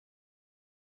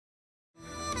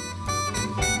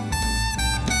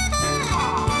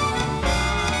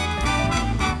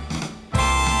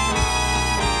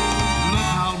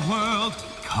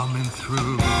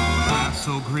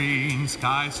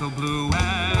sky so blue,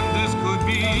 and this could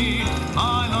be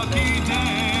my lucky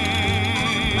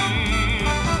day.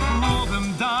 Roll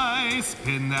them dice,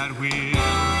 spin that wheel.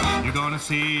 You're gonna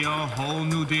see a whole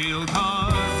new deal,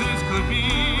 'cause this could be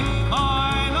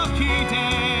my lucky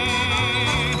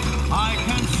day. I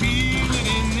can feel it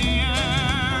in the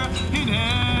air, in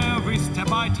every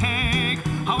step I take.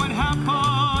 How it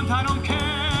happened, I don't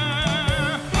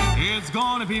care. It's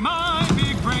gonna be my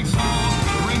big breakthrough.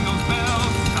 Ring those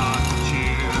bells, start to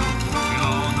cheer. You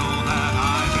all know that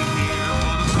I've been here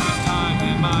for the first time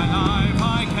in my life.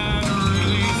 I can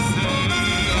really say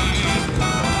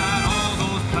that all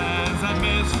those plans that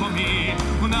missed for me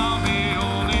will now be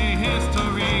only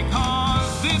history,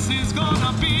 'cause this is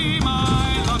gonna be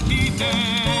my lucky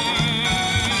day.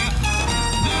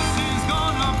 This is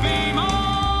gonna be my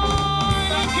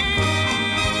lucky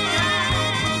day.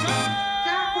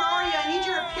 Jack, where are you? I need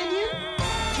your opinion.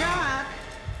 Jack.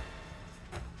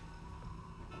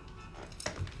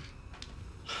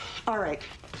 All right.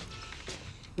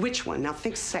 Which one? Now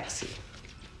think sexy.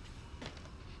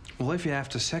 Well, if you're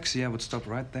after sexy, I would stop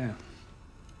right there.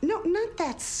 No, not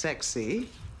that sexy.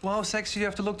 Well, how sexy you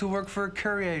have to look to work for a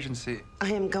courier agency?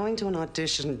 I am going to an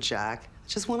audition, Jack.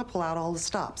 Just want to pull out all the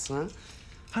stops, huh?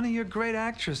 Honey, you're a great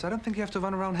actress. I don't think you have to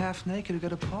run around half naked to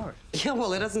get a part. Yeah,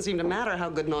 well, it doesn't seem to matter how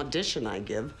good an audition I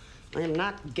give. I am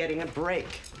not getting a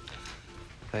break.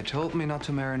 They told me not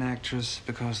to marry an actress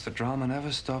because the drama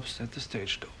never stops at the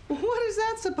stage door. What is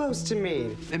that supposed to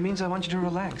mean? It means I want you to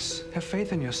relax. Have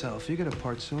faith in yourself. You get a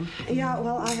part soon. Yeah,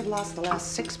 well, I have lost the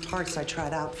last 6 parts I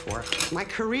tried out for. My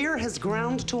career has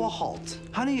ground to a halt.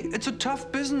 Honey, it's a tough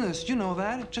business. You know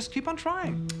that. Just keep on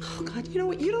trying. Oh, God, you know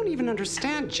what? You don't even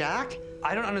understand, Jack.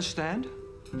 I don't understand.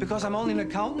 Because I'm only an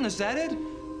accountant, is that it?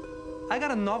 I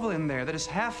got a novel in there that is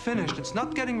half finished. It's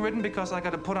not getting written because I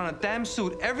got to put on a damn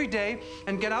suit every day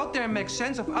and get out there and make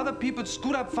sense of other people's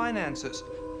screwed up finances.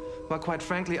 Well, quite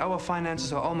frankly, our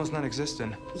finances are almost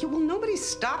non-existent. Yeah, well, nobody's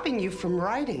stopping you from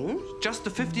writing. Just the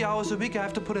 50 hours a week I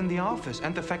have to put in the office,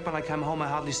 and the fact when I come home I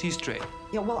hardly see straight.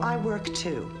 Yeah, well, I work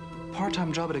too.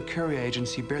 Part-time job at a courier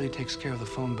agency barely takes care of the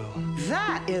phone bill.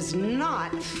 That is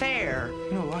not fair.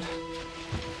 You know what?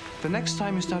 The next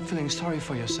time you start feeling sorry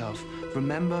for yourself,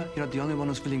 remember you're not the only one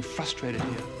who's feeling frustrated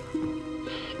here.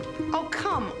 Oh,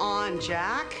 come on,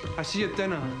 Jack. I see you at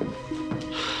dinner.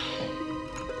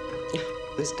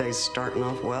 This day's starting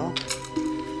off well.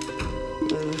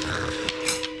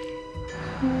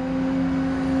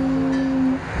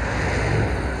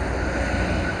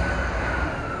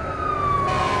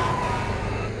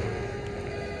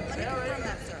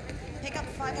 Pick up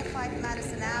 505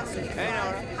 Madison Avenue. Hey,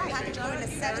 Nora. Package going to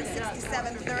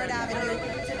 767 3rd Avenue,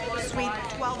 Suite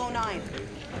 1209.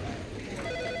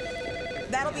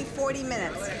 That'll be 40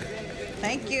 minutes.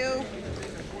 Thank you.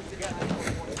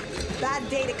 Bad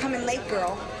day to come in late,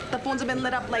 girl. The phones have been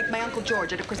lit up like my Uncle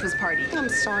George at a Christmas party. I'm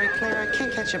sorry, Claire. I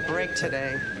can't catch a break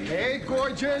today. Hey,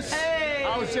 gorgeous. Hey.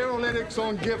 How's Aerolytics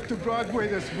on gift to Broadway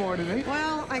this morning, eh?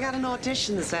 Well, I got an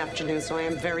audition this afternoon, so I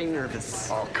am very nervous.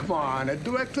 Oh, come on. A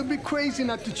director would be crazy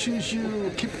not to choose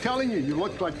you. Keep telling you, you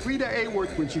looked like Rita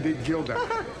Hayworth when she did Gilda.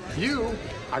 You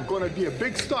are going to be a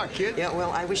big star, kid. Yeah,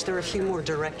 well, I wish there were a few more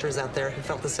directors out there who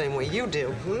felt the same way you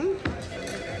do.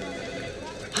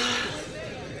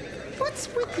 What's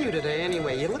with you today,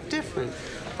 anyway? You look different.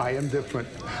 I am different.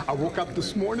 I woke up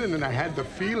this morning and I had the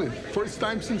feeling. First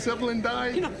time since Evelyn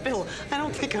died. You know, Bill, I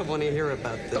don't think I want to hear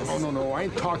about this. No. I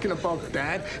ain't talking about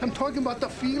that. I'm talking about the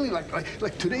feeling.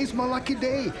 Like today's my lucky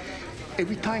day.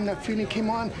 Every time that feeling came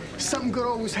on, something good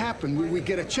always happened. We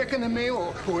get a check in the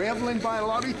mail, or Evelyn buy a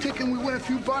lottery ticket and we win a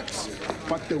few bucks.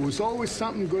 But there was always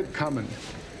something good coming.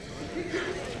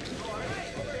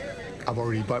 I've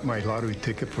already bought my lottery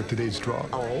ticket for today's draw.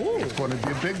 Oh. It's going to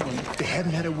be a big one. They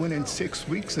haven't had a win in 6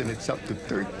 weeks, and it's up to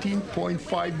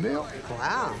 13.5 mil.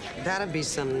 Wow, that'd be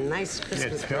some nice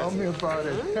Christmas Yeah, tell me about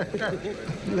it.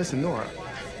 Listen, Nora,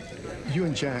 you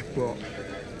and Jack, well,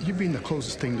 you've been the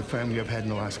closest thing to family I've had in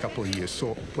the last couple of years.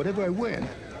 So whatever I win,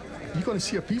 you're going to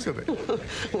see a piece of it.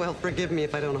 Well, forgive me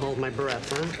if I don't hold my breath,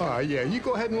 huh? Yeah, you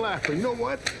go ahead and laugh. But you know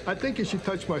what? I think you should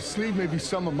touch my sleeve. Maybe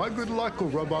some of my good luck will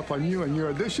rub off on you and your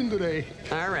audition today.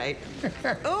 All right.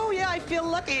 Oh, yeah, I feel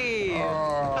lucky.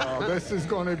 Oh, this is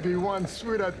going to be one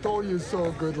sweet. I told you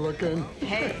so good looking.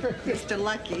 Hey, Mr.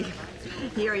 Lucky.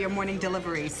 Here are your morning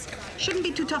deliveries. Shouldn't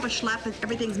be too tough a schlep if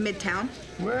everything's midtown.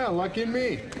 Well, lucky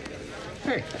me.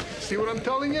 Hey, see what I'm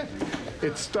telling you?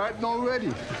 It's starting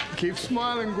already. Keep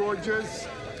smiling, gorgeous.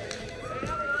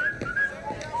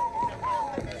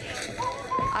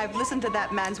 I've listened to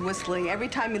that man's whistling every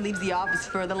time he leaves the office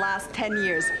for the last 10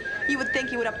 years. You would think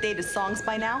he would update his songs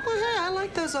by now. Well, yeah, I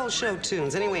like those old show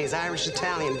tunes. Anyways, Irish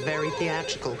Italian, very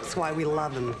theatrical. That's why we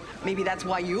love him. Maybe that's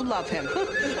why you love him.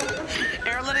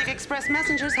 Aerolytic Express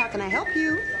Messengers, how can I help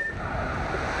you?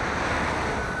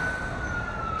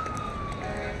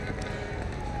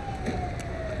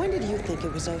 When did you think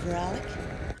it was over, Alec?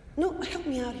 No, help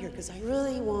me out here, because I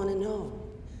really want to know.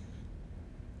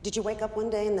 Did you wake up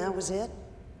one day and that was it?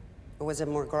 Or was it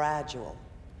more gradual?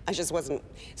 I just wasn't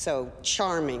so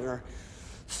charming or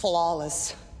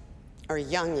flawless or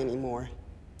young anymore.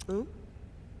 Hmm?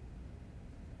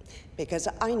 Because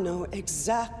I know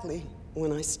exactly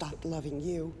when I stopped loving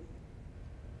you.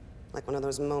 Like one of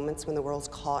those moments when the world's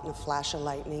caught in a flash of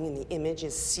lightning and the image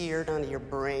is seared onto your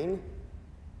brain.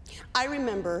 I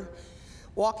remember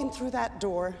walking through that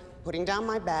door, putting down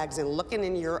my bags and looking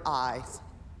in your eyes.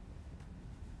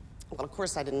 Well, of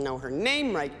course, I didn't know her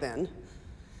name right then,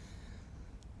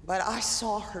 but I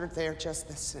saw her there just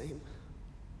the same.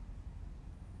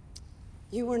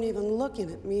 You weren't even looking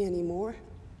at me anymore.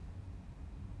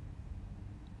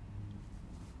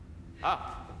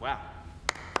 Oh, wow.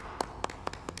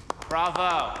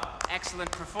 Bravo.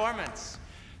 Excellent performance.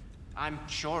 I'm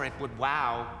sure it would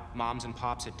wow moms and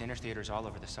pops at dinner theaters all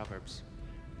over the suburbs.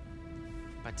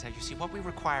 But you see, what we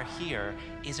require here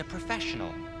is a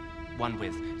professional. One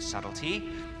with subtlety,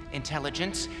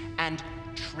 intelligence, and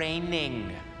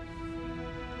training.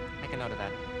 Make a note of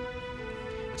that.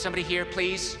 Would somebody here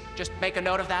please just make a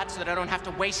note of that so that I don't have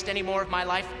to waste any more of my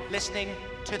life listening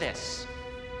to this?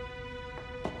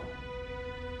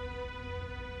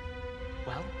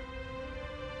 Well,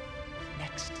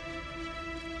 next.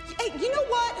 Hey, you know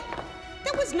what?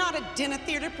 That was not a dinner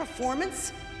theater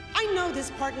performance. I know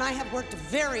this part and I have worked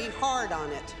very hard on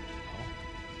it.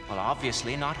 Well,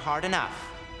 obviously not hard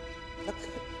enough. Look,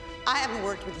 I haven't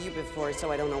worked with you before, so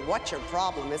I don't know what your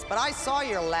problem is, but I saw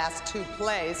your last 2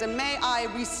 plays, and may I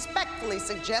respectfully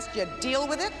suggest you deal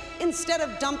with it instead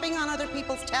of dumping on other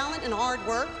people's talent and hard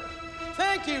work?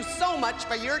 Thank you so much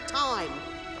for your time.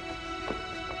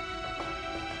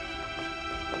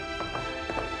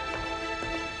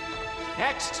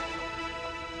 Next.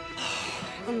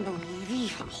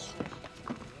 Unbelievable.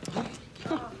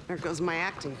 There goes my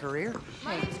acting career.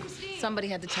 Hey, somebody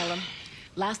had to tell him.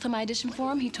 Last time I auditioned for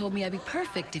him, he told me I'd be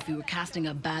perfect if we were casting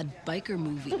a bad biker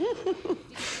movie.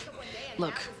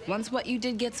 Look, once what you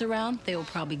did gets around, they will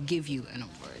probably give you an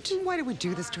award. Why do we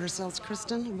do this to ourselves,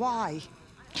 Kristen? Why?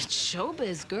 It's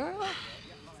showbiz, girl.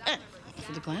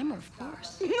 For the glamour, of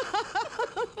course.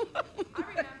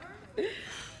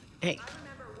 Hey,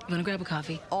 you wanna grab a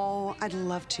coffee? Oh, I'd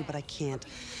love to, but I can't.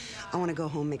 I want to go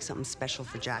home and make something special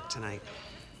for Jack tonight.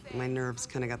 My nerves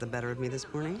kind of got the better of me this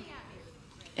morning.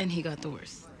 And he got the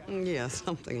worst. Yeah,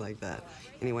 something like that.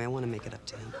 Anyway, I want to make it up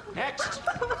to him. Next.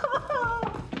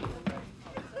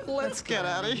 Let's get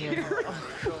out of here.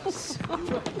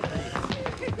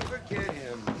 Forget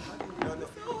him. You're gonna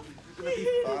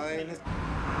be fine.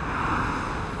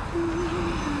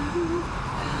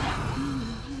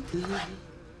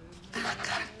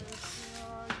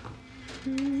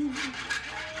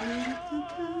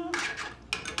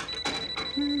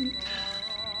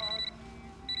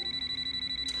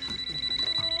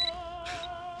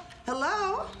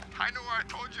 Hello? I know I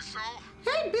told you so.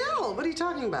 Hey, Bill, what are you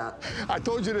talking about? I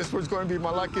told you this was going to be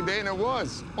my lucky day, and it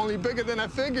was. Only bigger than I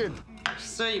figured.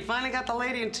 So you finally got the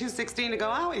lady in 216 to go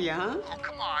out with you, huh? Oh,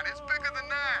 come on, it's bigger than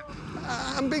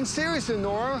that. I'm being serious,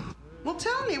 Nora. Well,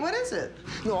 tell me, what is it?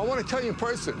 No, I want to tell you in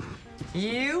person.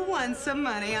 You won some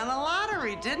money on the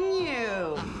lottery, didn't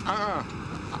you?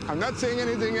 I'm not saying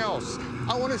anything else.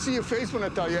 I want to see your face when I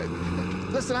tell you.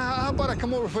 Listen, how about I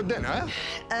come over for dinner,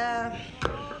 huh?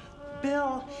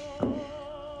 Bill,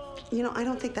 you know, I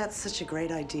don't think that's such a great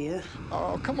idea.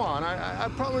 Oh, come on. I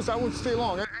promise I won't stay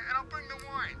long. And I'll bring the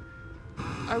wine.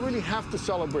 I really have to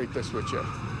celebrate this with you.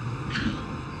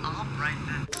 All right,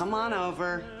 then. Come on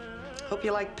over. Hope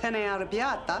you like penne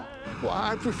arrabbiata. Well,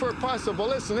 I prefer pasta, but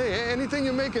listen, hey, anything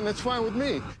you're making, that's fine with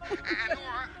me. And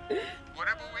Nora,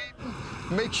 whatever we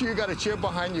eat, make sure you got a chair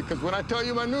behind you, because when I tell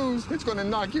you my news, it's going to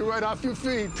knock you right off your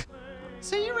feet.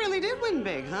 So you really did win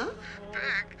big, huh?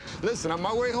 Big? Listen, on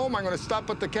my way home, I'm going to stop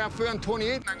at the cafe on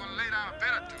 28, and I'm going to lay down a bet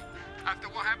or two. After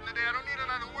what happened today, I don't need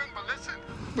another win, but listen,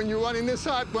 when you're running this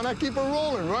hot, when I keep it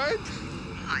rolling, right?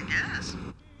 I guess.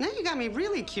 Now you got me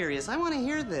really curious. I want to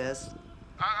hear this.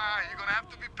 You're going to have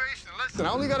to be patient. Listen,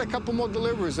 I only got a couple more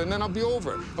deliveries, and then I'll be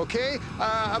over, okay?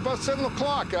 About 7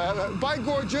 o'clock. Bye,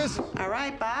 gorgeous. All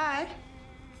right, bye.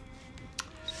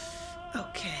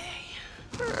 Okay.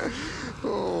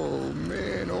 Oh,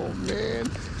 man, oh, man.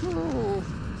 Oh.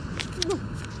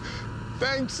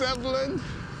 Thanks, Evelyn.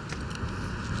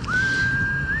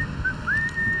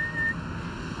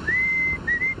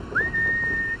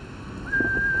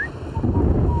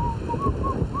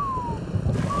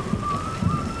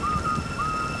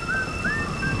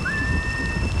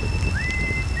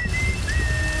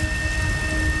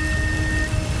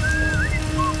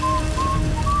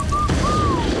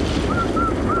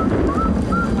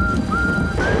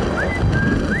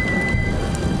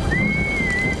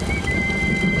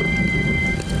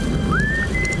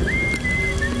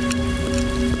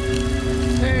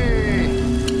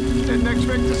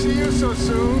 Expect to see you so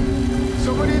soon.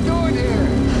 So what are you doing here?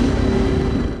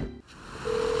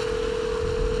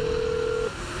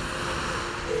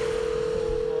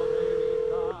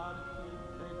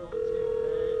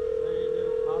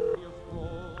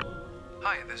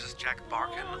 Hi, this is Jack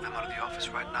Barkin. I'm out of the office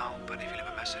right now, but if you leave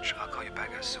a message, I'll call you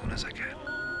back as soon as I can.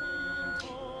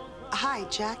 Hi,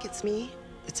 Jack, it's me.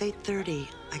 It's 8:30.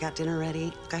 I got dinner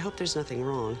ready. I hope there's nothing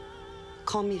wrong.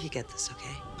 Call me if you get this,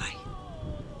 okay? Bye.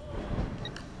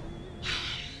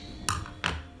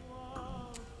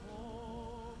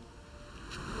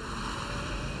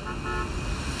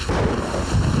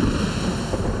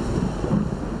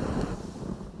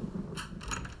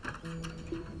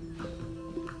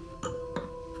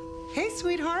 Hey,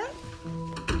 sweetheart.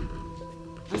 I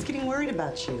was getting worried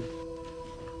about you.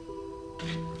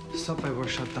 Subway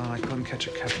was shut down. I couldn't catch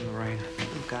a cab in the rain. Oh,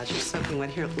 God, you're soaking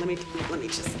wet. Here, let me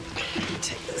just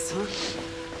take this, huh?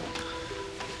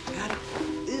 Got it.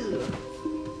 Ew.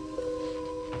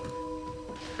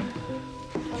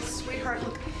 Oh, sweetheart,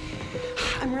 look,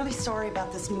 I'm really sorry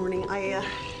about this morning. I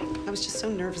was just so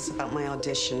nervous about my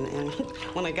audition, and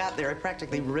when I got there, I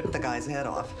practically ripped the guy's head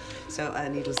off. So,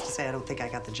 needless to say, I don't think I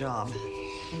got the job.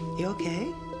 You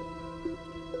okay?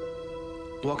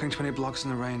 Walking 20 blocks in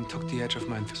the rain took the edge of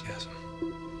my enthusiasm.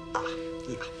 Ah,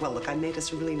 yeah. Well, look, I made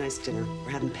us a really nice dinner.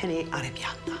 We're having penne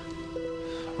arrabbiata.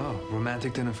 Oh,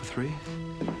 romantic dinner for three?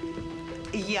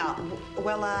 Yeah,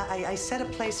 well, I set a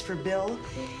place for Bill.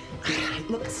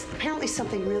 Look, apparently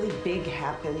something really big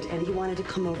happened, and he wanted to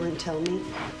come over and tell me.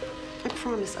 I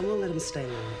promise I won't let him stay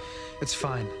long. It's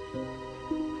fine.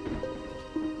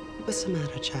 What's the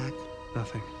matter, Jack?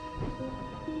 Nothing.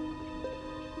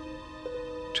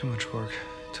 Too much work,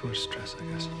 too much stress, I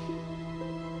guess.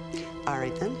 All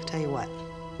right, then, tell you what.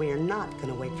 We are not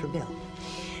gonna wait for Bill.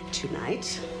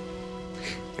 Tonight,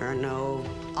 there are no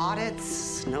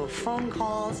audits, no phone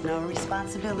calls, no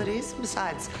responsibilities,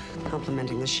 besides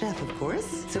complimenting the chef, of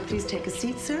course. So please take a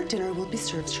seat, sir. Dinner will be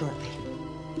served shortly.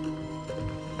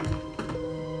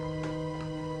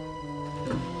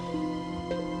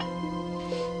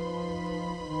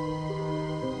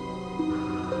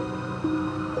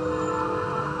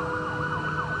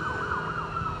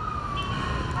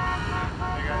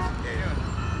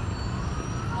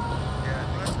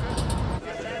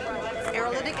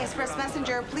 Express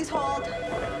messenger, please hold.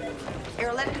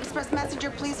 Aeroletic Express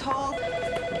messenger, please hold.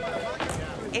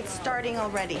 It's starting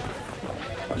already.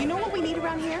 You know what we need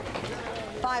around here?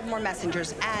 5 more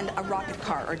messengers and a rocket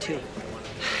car or 2.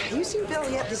 You seen Bill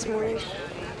yet this morning?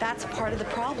 That's part of the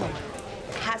problem.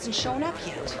 Hasn't shown up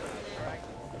yet.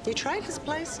 You tried his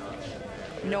place?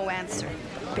 No answer.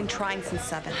 Been trying since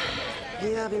 7.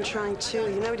 Yeah, I've been trying too.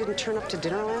 You know he didn't turn up to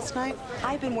dinner last night?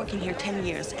 I've been working here 10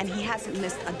 years, and he hasn't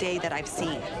missed a day that I've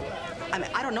seen. I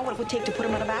mean, I don't know what it would take to put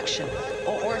him out of action,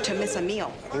 or to miss a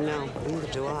meal. No, neither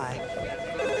do I.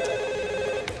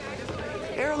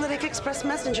 Aerolytic Express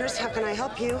Messengers, how can I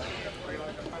help you?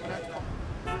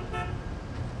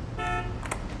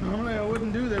 Normally I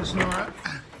wouldn't do this, Nora.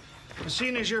 But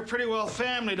seeing as you're pretty well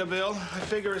family to Bill, I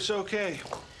figure it's okay.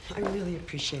 I really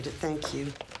appreciate it, thank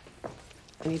you.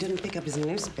 And he didn't pick up his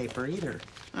newspaper either.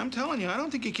 I'm telling you, I don't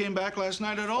think he came back last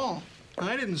night at all.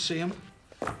 I didn't see him.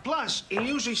 Plus, he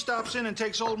usually stops in and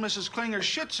takes old Mrs. Klinger's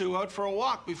Shih Tzu out for a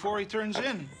walk before he turns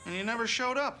in, and he never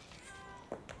showed up.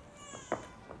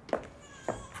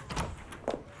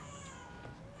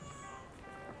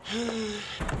 You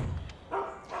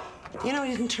know, he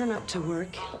didn't turn up to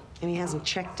work, and he hasn't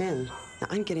checked in. Now,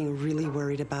 I'm getting really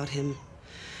worried about him.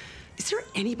 Is there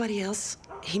anybody else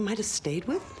he might have stayed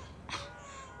with?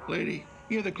 Lady,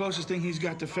 you're the closest thing he's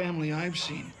got to family I've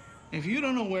seen. If you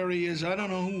don't know where he is, I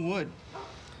don't know who would.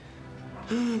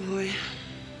 Oh, boy.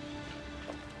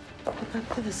 What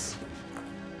about this?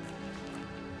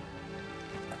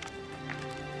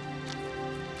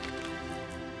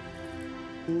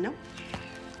 Nope.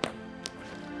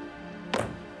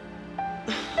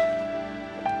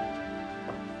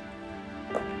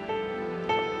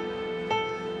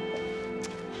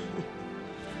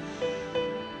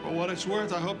 For what it's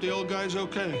worth, I hope the old guy's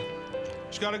okay.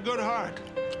 He's got a good heart.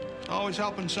 Always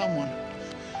helping someone.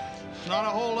 Not a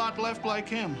whole lot left like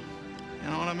him.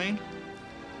 You know what I mean?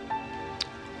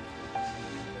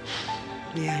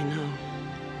 Yeah, I know.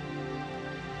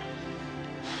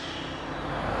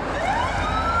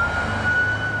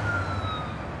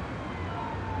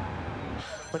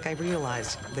 Look, I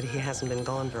realize that he hasn't been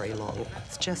gone very long.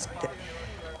 It's just that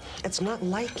it's not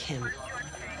like him.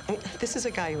 I mean, this is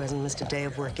a guy who hasn't missed a day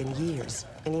of work in years,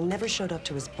 and he never showed up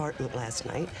to his apartment last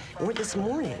night or this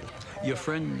morning. Your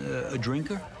friend a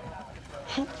drinker?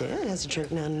 Yeah, he has a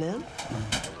drink now and then.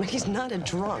 But he's not a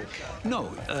drunk.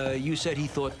 No, you said he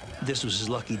thought this was his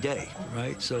lucky day,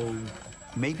 right? So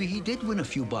maybe he did win a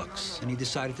few bucks, and he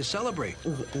decided to celebrate.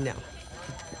 No.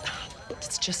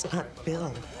 It's just not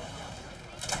Bill.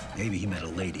 Maybe he met a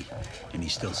lady, and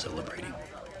he's still celebrating.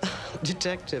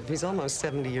 Detective, he's almost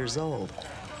 70 years old.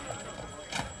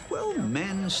 Well,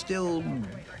 men still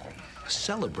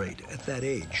celebrate at that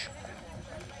age.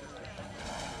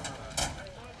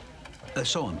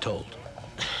 So I'm told.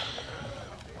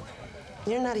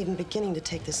 You're not even beginning to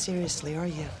take this seriously, are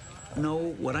you?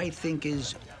 No, what I think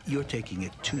is you're taking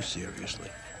it too seriously.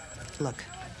 Look,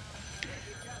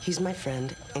 he's my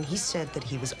friend, and he said that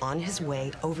he was on his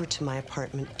way over to my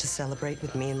apartment to celebrate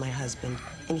with me and my husband,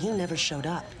 and he never showed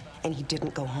up, and he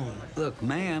didn't go home. Look,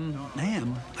 ma'am,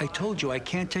 I told you I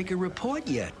can't take a report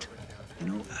yet. You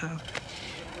know,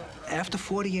 after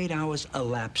 48 hours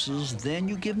elapses, then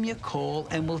you give me a call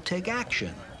and we'll take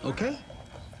action, okay?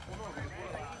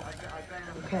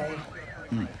 Okay.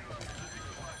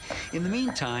 In the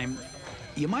meantime,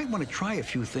 you might want to try a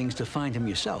few things to find him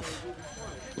yourself.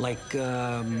 Like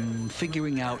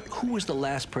figuring out who was the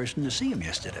last person to see him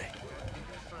yesterday.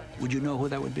 Would you know who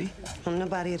that would be? Well,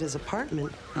 nobody at his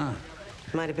apartment.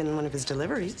 Might have been in one of his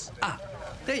deliveries.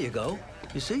 There you go.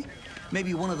 You see?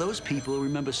 Maybe one of those people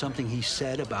remembers something he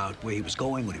said about where he was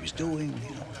going, what he was doing,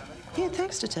 you know. Yeah,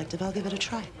 thanks, Detective. I'll give it a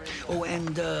try. Oh,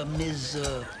 and Ms.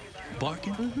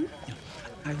 Barkin? Mm-hmm.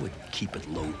 I would keep it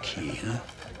low-key, huh?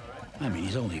 I mean,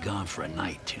 he's only gone for a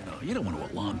night, you know. You don't want to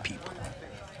alarm people.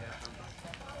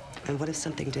 And what if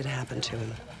something did happen to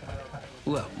him?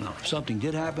 Well, no, if something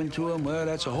did happen to him, well,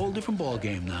 that's a whole different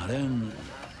ballgame now. Then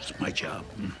it's my job.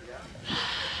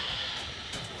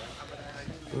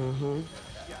 Mm-hmm.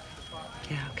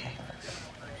 Yeah, okay.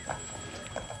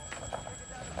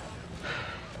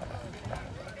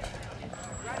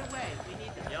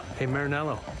 Hey,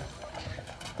 Marinello.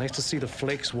 Nice to see the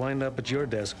flakes wind up at your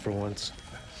desk for once.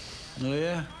 Oh,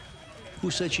 yeah?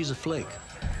 Who said she's a flake?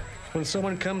 When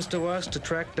someone comes to us to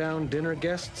track down dinner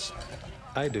guests,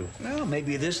 I do. Well,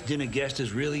 maybe this dinner guest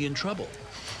is really in trouble.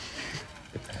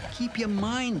 Keep your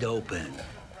mind open.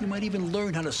 You might even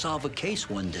learn how to solve a case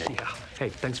one day. Yeah. Hey,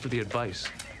 thanks for the advice.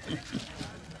 You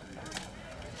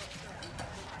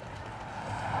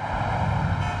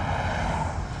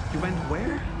went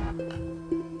where?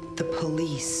 The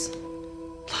police.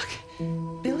 Look,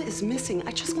 Bill is missing.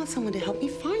 I just want someone to help me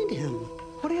find him.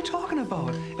 What are you talking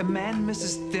about? A man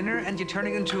misses dinner and you're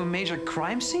turning it into a major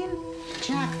crime scene?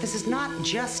 Jack, this is not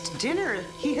just dinner.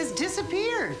 He has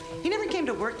disappeared. He never came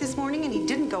to work this morning and he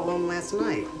didn't go home last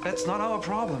night. That's not our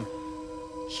problem.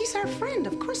 He's our friend.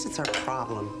 Of course it's our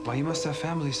problem. Well, he must have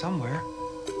family somewhere.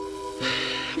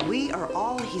 We are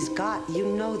all he's got. You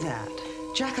know that.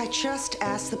 Jack, I just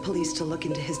asked the police to look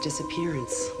into his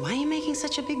disappearance. Why are you making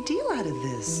such a big deal out of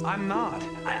this? I'm not.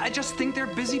 I just think they're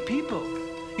busy people.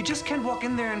 You just can't walk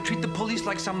in there and treat the police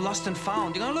like some lost and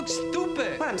found. You're gonna look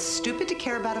stupid. What, I'm stupid to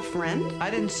care about a friend? I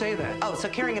didn't say that. Oh, so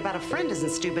caring about a friend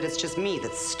isn't stupid, it's just me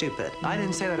that's stupid. I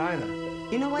didn't say that either.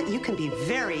 You know what? You can be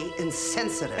very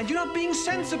insensitive. And you're not being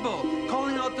sensible,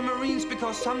 calling out the Marines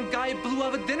because some guy blew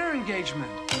up a dinner engagement.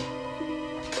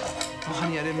 Oh,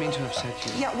 honey, I didn't mean to upset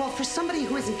you. Yeah, well, for somebody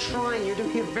who isn't trying, you're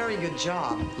doing a very good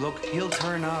job. Look, he'll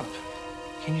turn up.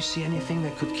 Can you see anything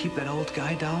that could keep that old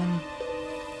guy down?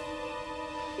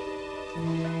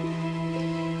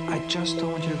 I just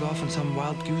don't want you to go off on some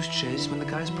wild goose chase when the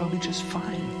guy's probably just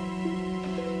fine.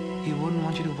 He wouldn't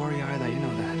want you to worry either, you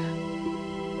know that.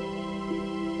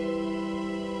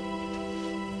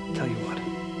 Tell you what,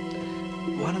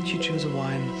 why don't you choose a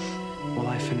wine while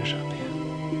I finish up here?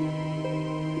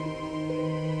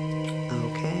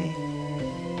 Okay.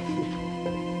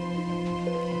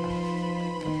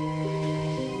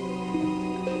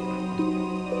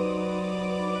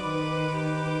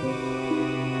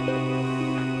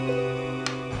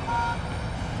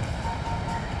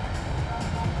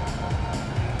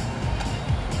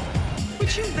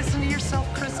 Would you listen to yourself,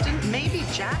 Kristen? Maybe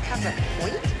Jack has a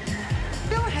point?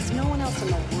 Bill has no one else in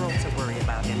the world to worry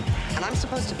about him. And I'm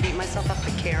supposed to beat myself up for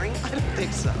caring? I don't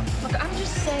think so. Look, I'm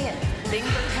just saying, things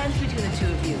are tense between the two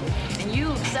of you. And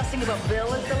you obsessing about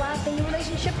Bill is the last thing your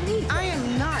relationship needs. I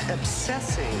am not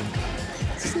obsessing.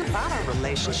 This isn't about our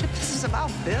relationship. This is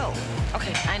about Bill.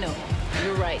 Okay, I know.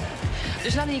 You're right.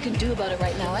 There's nothing you can do about it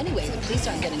right now anyway. The police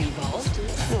aren't getting involved.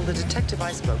 Well, the detective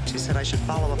I spoke to said I should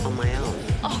follow up on my own.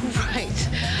 Oh, right.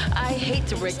 I hate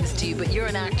to break this to you, but you're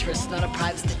an actress, not a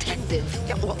private detective.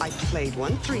 Yeah, well, I played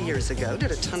one 3 years ago,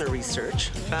 did a ton of research.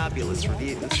 Fabulous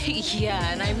reviews.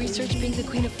 Yeah, and I researched being the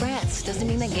Queen of France. Doesn't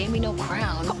mean that gave me no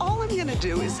crown. All I'm gonna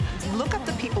do is look up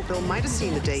the people Bill might have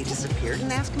seen the day he disappeared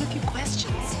and ask him a few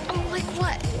questions. Oh, like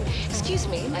what? Excuse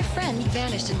me, my friend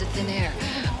vanished into thin air.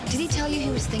 Did he tell you he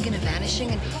was thinking of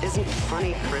vanishing and... Isn't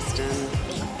funny, Kristen.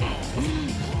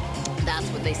 That's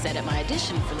what they said at my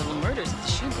audition for Little Murders at the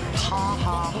Schubert. Ha,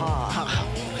 ha,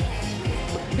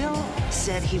 ha. Bill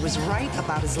said he was right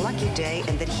about his lucky day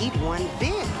and that he'd won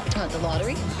big. The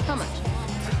lottery? How much?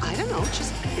 I don't know,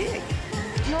 just big.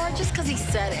 Nora, just because he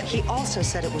said it. He also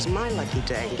said it was my lucky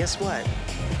day. And guess what?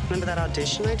 Remember that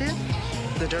audition I did?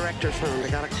 The director phoned. I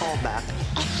got a call back.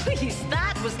 Oh, please,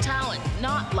 that was talent,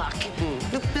 not luck.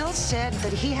 Look, Bill said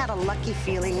that he had a lucky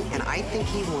feeling, and I think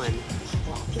he won.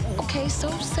 Okay,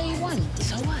 so say he won.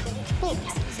 So what? Well,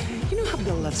 you know how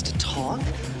Bill loves to talk?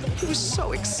 He was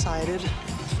so excited.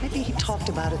 Maybe he talked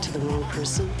about it to the wrong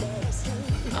person.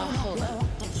 Oh, hold on.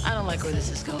 I don't like where this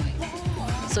is going.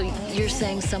 So you're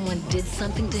saying someone did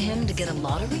something to him to get a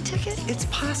lottery ticket? It's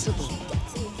possible.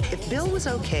 If Bill was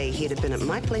okay, he'd have been at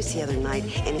my place the other night,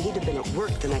 and he'd have been at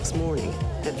work the next morning.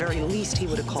 At very least, he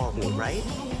would have called me, right?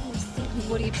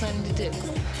 What are you planning to do?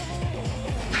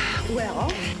 Well,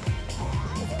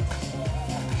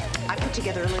 I put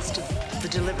together a list of the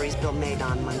deliveries Bill made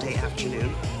on Monday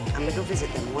afternoon. I'm gonna go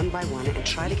visit them one by one and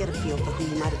try to get a feel for who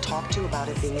he might have talked to about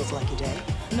it being his lucky day.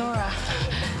 Nora,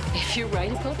 if you're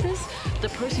right about this, the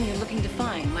person you're looking to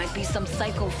find might be some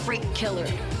psycho freak killer.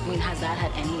 I mean, has that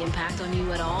had any impact on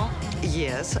you at all?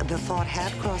 Yes, the thought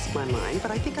had crossed my mind,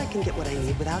 but I think I can get what I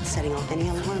need without setting off any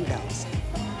alarm bells.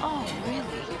 Oh, really?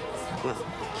 Well,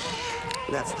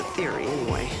 that's the theory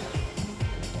anyway.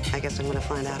 I guess I'm gonna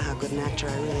find out how good an actor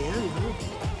I really am, huh?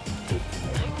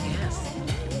 Yes.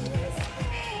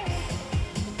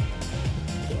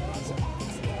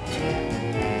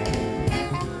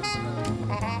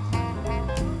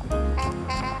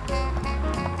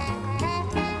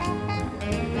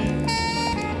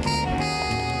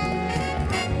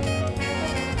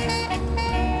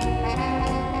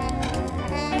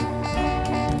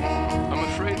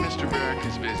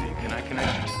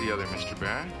 Mr.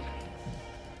 Barrett.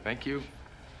 Thank you.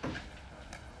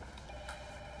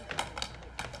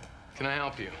 Can I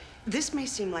help you? This may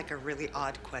seem like a really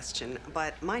odd question,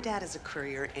 but my dad is a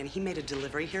courier, and he made a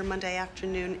delivery here Monday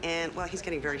afternoon, and, well, he's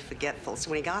getting very forgetful.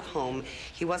 So when he got home,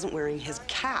 he wasn't wearing his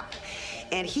cap,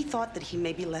 and he thought that he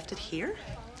maybe left it here.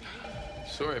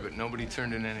 Sorry, but nobody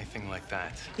turned in anything like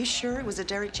that. You sure it was a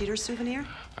Derek Jeter souvenir?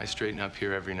 I straighten up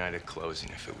here every night at closing.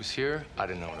 If it was here, I'd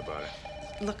have known about it.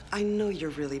 Look, I know you're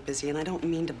really busy, and I don't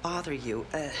mean to bother you.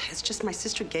 It's just my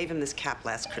sister gave him this cap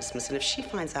last Christmas, and if she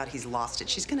finds out he's lost it,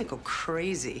 she's gonna go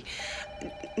crazy.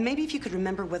 Maybe if you could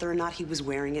remember whether or not he was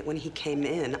wearing it when he came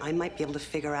in, I might be able to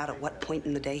figure out at what point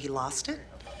in the day he lost it.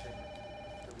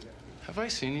 Have I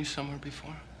seen you somewhere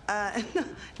before?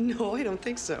 No, I don't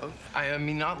think so. I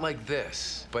mean, not like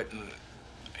this, but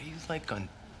are you, like, on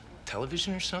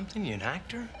television or something? You an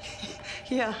actor?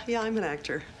 Yeah, I'm an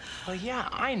actor. Well, yeah,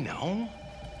 I know.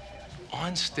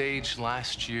 On stage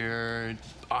last year,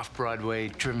 off-Broadway,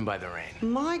 Driven by the Rain.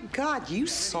 My God, you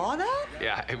saw that?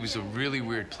 Yeah, it was a really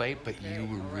weird play, but you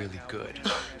were really good.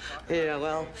 Yeah,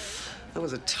 well, that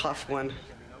was a tough one.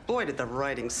 Boy, did the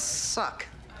writing suck.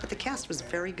 But the cast was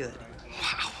very good.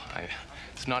 Wow.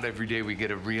 It's not every day we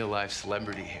get a real-life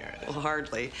celebrity here. Well,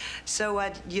 hardly. So,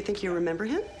 do you think you remember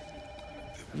him?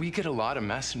 We get a lot of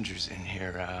messengers in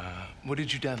here. What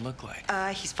did your dad look like?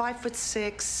 He's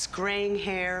 5'6", graying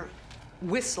hair,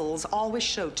 whistles, always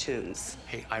show tunes.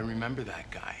 Hey, I remember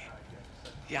that guy.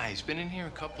 Yeah, he's been in here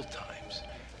a couple times.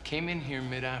 Came in here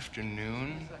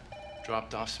mid-afternoon,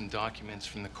 dropped off some documents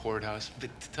from the courthouse.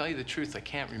 But to tell you the truth, I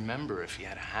can't remember if he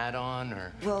had a hat on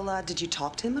or... Well, did you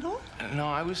talk to him at all? No,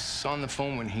 I was on the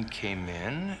phone when he came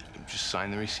in. Just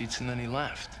signed the receipts and then he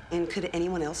left. And could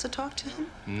anyone else have talked to him?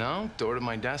 No, door to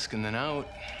my desk and then out.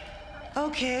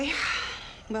 Okay.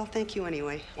 Well, thank you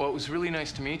anyway. Well, it was really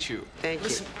nice to meet you. Thank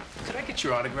Listen, you. Could I get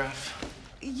your autograph?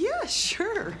 Yeah,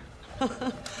 sure.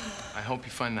 I hope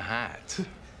you find the hat.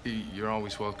 You're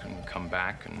always welcome to come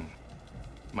back and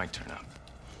might turn up.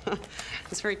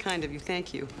 It's very kind of you.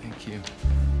 Thank you. Thank you.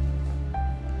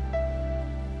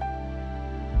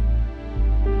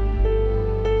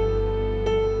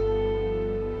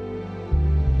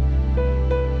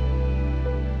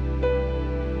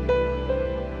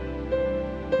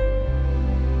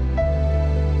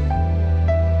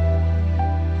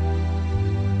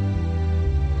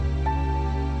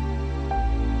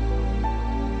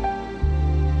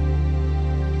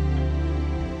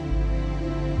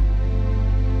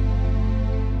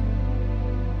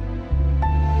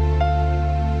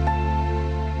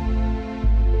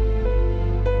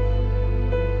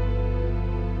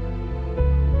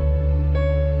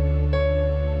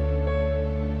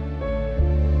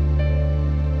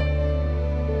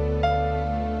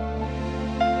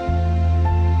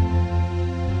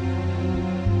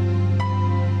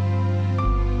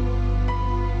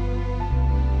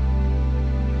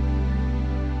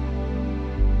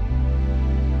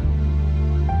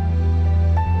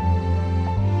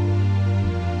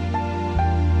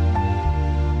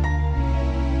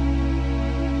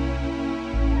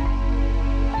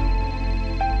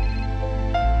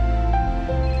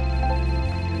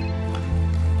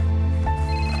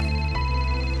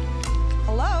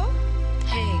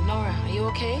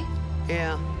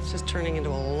 Yeah, it's just turning into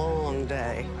a long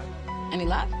day. Any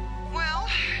luck? Well,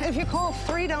 if you call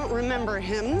 3 don't remember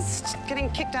hymns, getting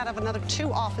kicked out of another 2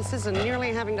 offices and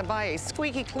nearly having to buy a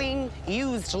squeaky clean,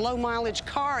 used, low-mileage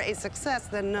car a success,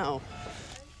 then no.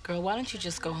 Girl, why don't you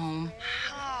just go home?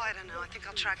 Oh, I don't know. I think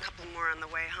I'll try a couple more on the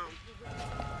way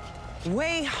home.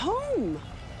 Way home?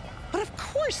 But of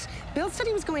course, Bill said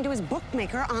he was going to his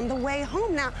bookmaker on the way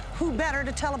home. Now, who better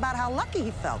to tell about how lucky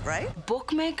he felt, right?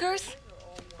 Bookmakers?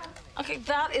 Okay,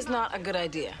 that is not a good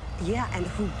idea. Yeah, and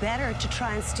who better to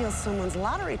try and steal someone's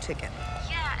lottery ticket?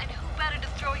 Yeah, and who better to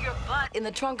throw your butt in the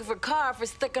trunk of her car for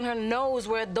sticking her nose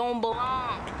where it don't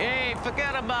belong? Hey,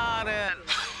 forget about it.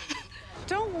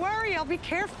 Don't worry, I'll be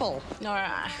careful.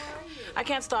 Nora, I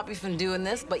can't stop you from doing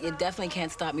this, but you definitely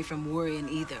can't stop me from worrying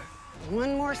either.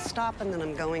 One more stop and then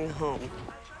I'm going home.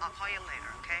 I'll call you later,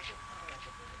 okay?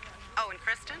 Oh, and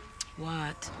Kristen?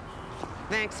 What?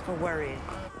 Thanks for worrying.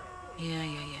 Yeah.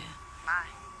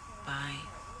 Bye. Bye.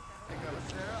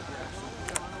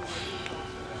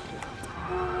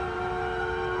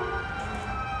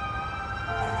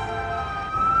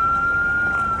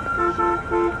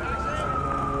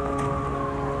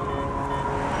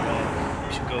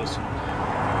 We should go soon.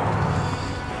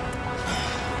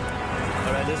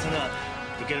 All right, listen up.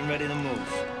 We're getting ready to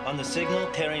move. On the signal,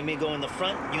 Terry and me go in the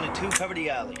front. Unit 2, cover the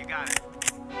alley. You got it.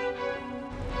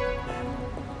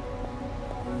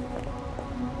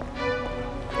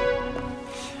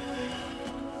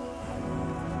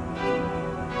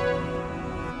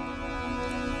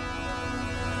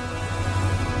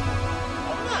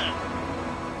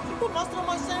 Mustard on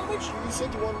my sandwich? You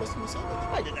said you wanted mustard on the sandwich.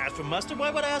 I didn't ask for mustard. Why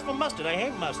would I ask for mustard? I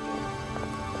hate mustard.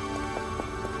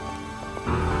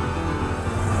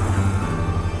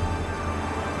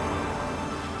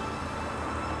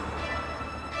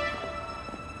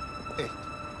 Hey,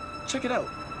 check it out.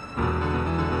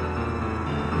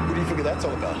 What do you figure that's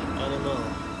all about? I don't know.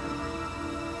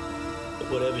 But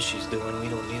whatever she's doing, we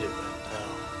don't need it right now.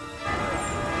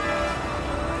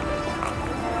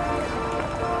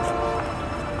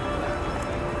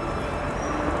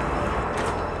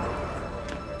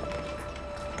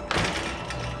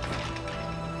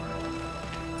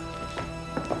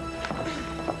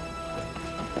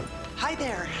 Hi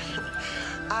there.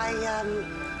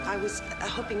 I was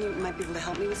hoping you might be able to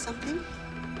help me with something.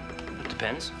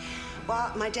 Depends.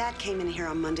 Well, my dad came in here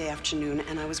on Monday afternoon,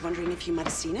 and I was wondering if you might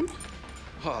have seen him.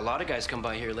 Well, a lot of guys come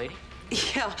by here, lady.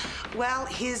 Yeah, well,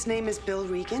 his name is Bill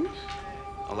Regan.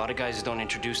 A lot of guys don't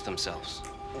introduce themselves.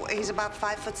 He's about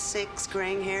 5'6",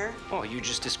 graying hair. Oh, you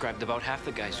just described about half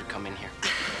the guys who come in here.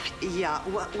 Yeah,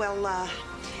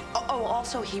 oh,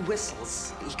 also he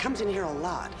whistles. He comes in here a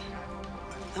lot.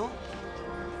 No?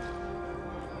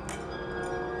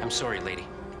 I'm sorry, lady.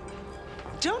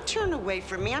 Don't turn away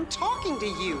from me. I'm talking to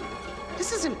you.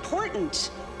 This is important.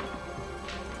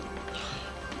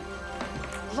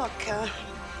 Look,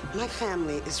 my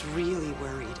family is really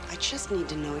worried. I just need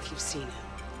to know if you've seen him.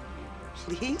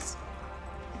 Please?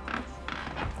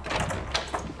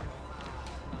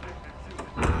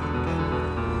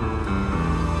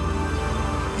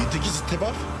 You think he's a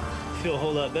tip-off? Feel a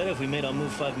whole lot better if we made our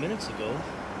move 5 minutes ago.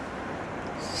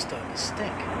 This is starting to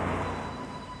stink.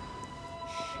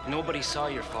 Nobody saw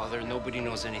your father. Nobody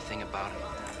knows anything about him.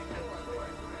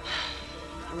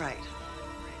 Right.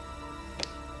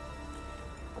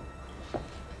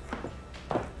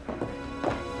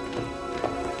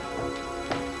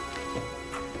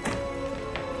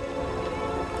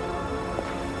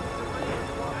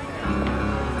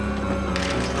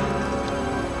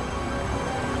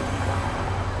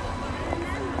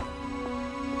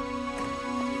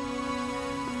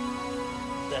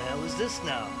 this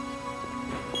now?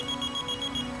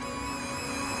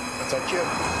 That's our kid.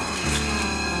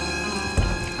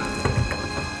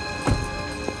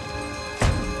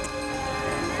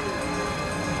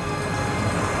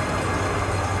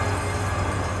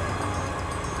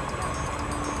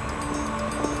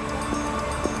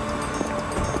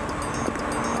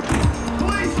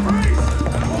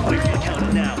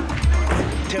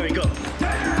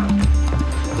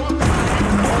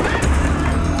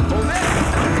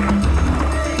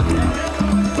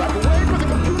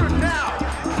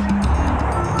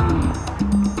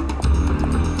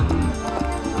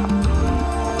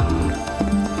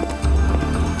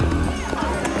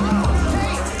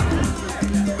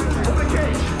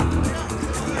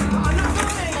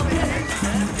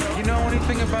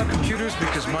 About computers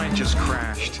because mine just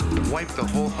crashed. Wiped the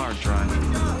whole hard drive.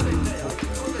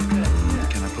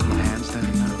 Can I put my hands there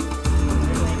now?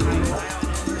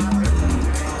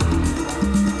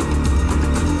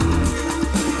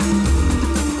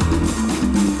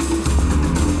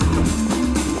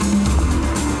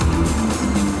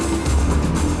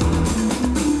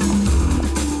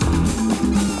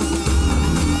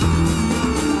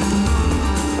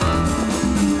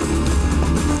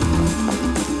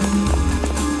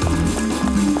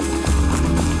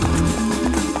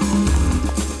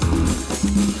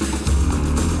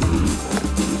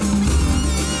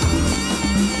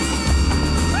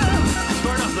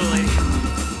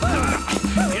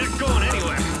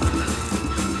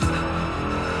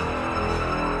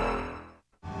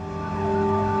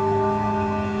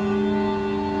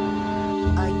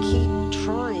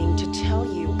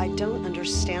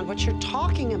 What you're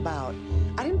talking about.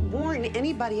 I didn't warn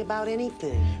anybody about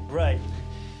anything. Right.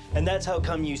 And that's how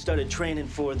come you started training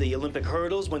for the Olympic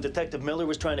hurdles when Detective Miller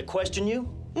was trying to question you?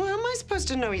 Well, how am I supposed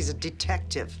to know he's a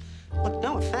detective? Look,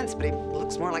 no offense, but he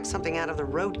looks more like something out of the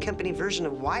road company version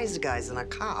of Wise Guys than a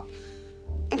cop.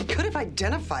 He could have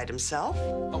identified himself.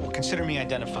 Oh, well, consider me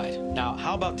identified. Now,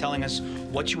 how about telling us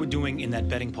what you were doing in that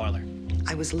betting parlor?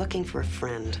 I was looking for a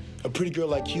friend. A pretty girl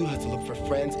like you has to look for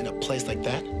friends in a place like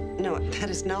that? No, that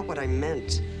is not what I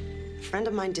meant. A friend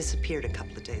of mine disappeared a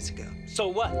couple of days ago. So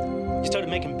what? You started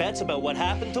making bets about what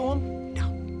happened to him?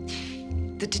 No.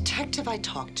 The detective I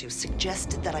talked to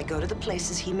suggested that I go to the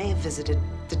places he may have visited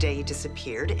the day he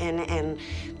disappeared and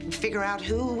figure out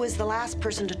who was the last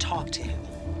person to talk to him.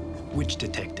 Which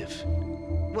detective?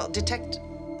 Well,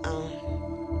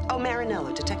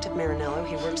 Marinello, Detective Marinello.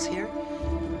 He works here.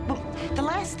 Well, the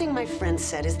last thing my friend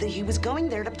said is that he was going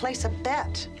there to place a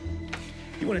bet.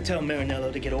 You want to tell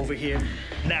Marinello to get over here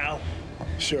now?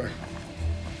 Sure.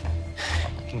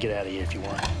 You can get out of here if you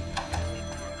want.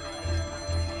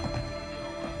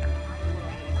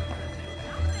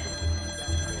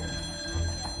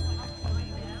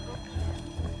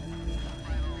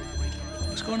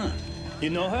 What's going on?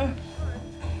 You know her?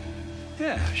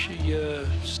 Yeah, she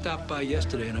stopped by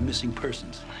yesterday on a missing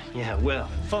persons. Yeah, well,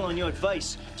 following your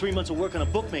advice, 3 months of work on a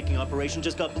bookmaking operation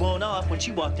just got blown off when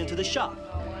she walked into the shop.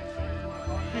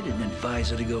 I didn't advise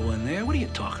her to go in there. What are you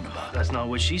talking about? That's not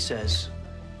what she says.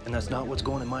 And that's not what's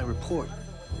going in my report.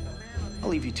 I'll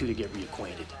leave you two to get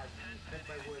reacquainted.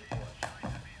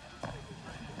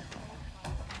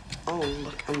 Oh,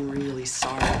 look, I'm really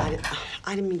sorry.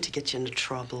 I didn't mean to get you into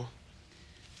trouble.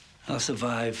 I'll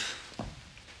survive.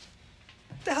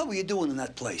 What the hell were you doing in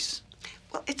that place?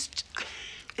 Well, it's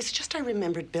just I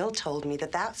remembered Bill told me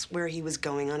that that's where he was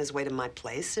going on his way to my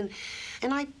place, and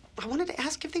I wanted to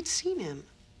ask if they'd seen him.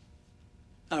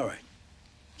 All right.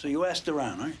 So you asked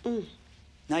around, right? Mm.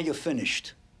 Now you're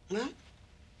finished. Well,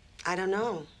 I don't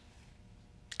know.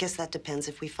 Guess that depends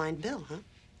if we find Bill, huh?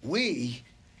 We?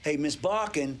 Hey, Miss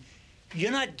Barkin,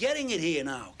 you're not getting it here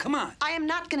now. Come on. I am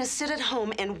not going to sit at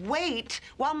home and wait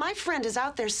while my friend is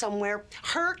out there somewhere,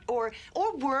 hurt or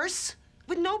worse,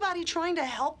 with nobody trying to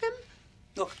help him.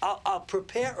 Look, I'll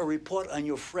prepare a report on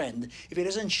your friend if he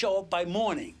doesn't show up by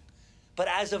morning. But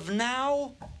as of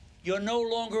now, you're no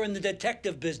longer in the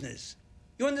detective business.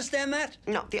 You understand that?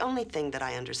 No, the only thing that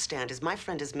I understand is my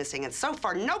friend is missing, and so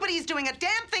far, nobody's doing a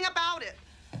damn thing about it.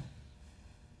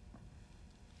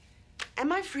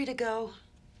 Am I free to go?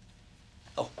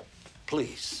 Oh,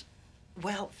 please.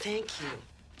 Well, thank you.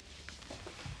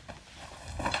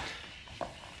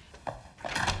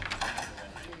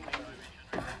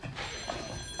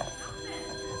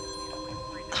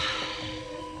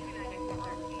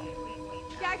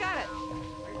 Yeah, I got it.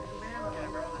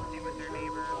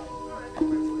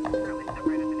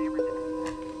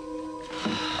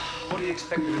 What do you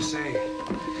expect me to say?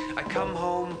 I come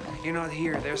home, you're not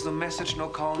here. There's no message, no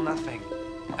call, nothing.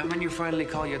 And when you finally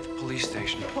call you at the police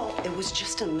station. Well, it was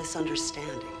just a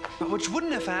misunderstanding. Which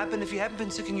wouldn't have happened if you hadn't been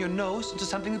sticking your nose into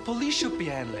something the police should be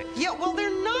handling. Yeah, well,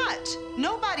 they're not.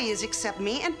 Nobody is except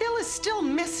me, and Bill is still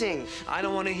missing. I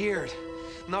don't want to hear it.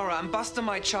 Nora, I'm busting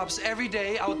my chops every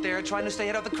day out there trying to stay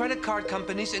ahead of the credit card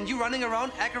companies, and you running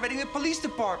around aggravating the police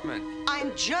department.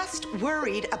 I'm just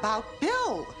worried about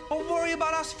Bill. Well, worry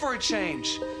about us for a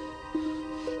change.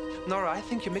 Nora, I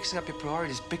think you're mixing up your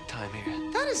priorities big time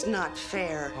here. That is not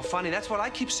fair. Well, funny, that's what I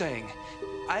keep saying.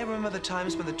 I remember the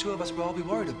times when the two of us were all we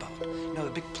worried about. You know,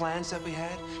 the big plans that we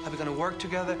had, how we're gonna work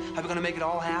together, how we're gonna make it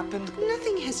all happen.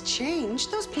 Nothing has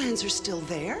changed. Those plans are still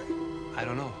there. I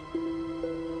don't know.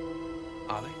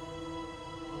 Are they?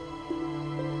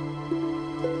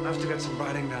 I have to get some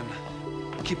writing done.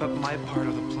 Keep up my part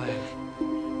of the plan.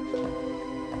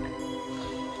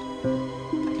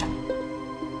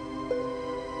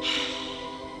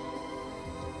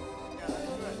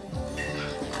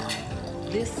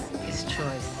 This is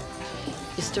choice.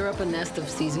 You stir up a nest of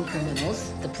seasoned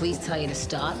criminals, the police tell you to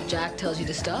stop, Jack tells you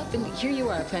to stop, and here you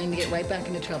are planning to get right back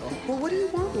into trouble. Well, what do you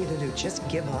want me to do? Just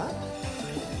give up?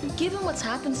 Given what's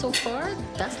happened so far,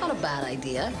 that's not a bad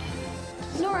idea.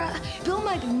 Nora, Bill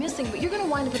might be missing, but you're gonna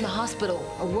wind up in the hospital,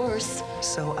 or worse.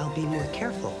 So I'll be more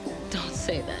careful. Don't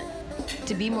say that.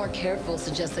 To be more careful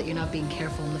suggests that you're not being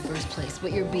careful in the first place.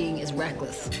 What you're being is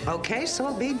reckless. Okay, so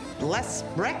I'll be less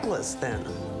reckless then.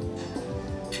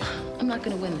 I'm not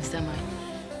gonna win this, am I?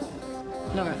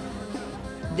 Nora,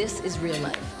 this is real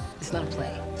life. It's not a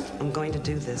play. I'm going to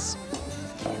do this.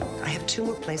 I have 2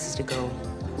 more places to go,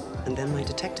 and then my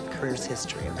detective career's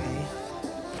history, okay?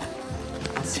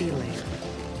 I'll see you later.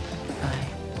 Bye.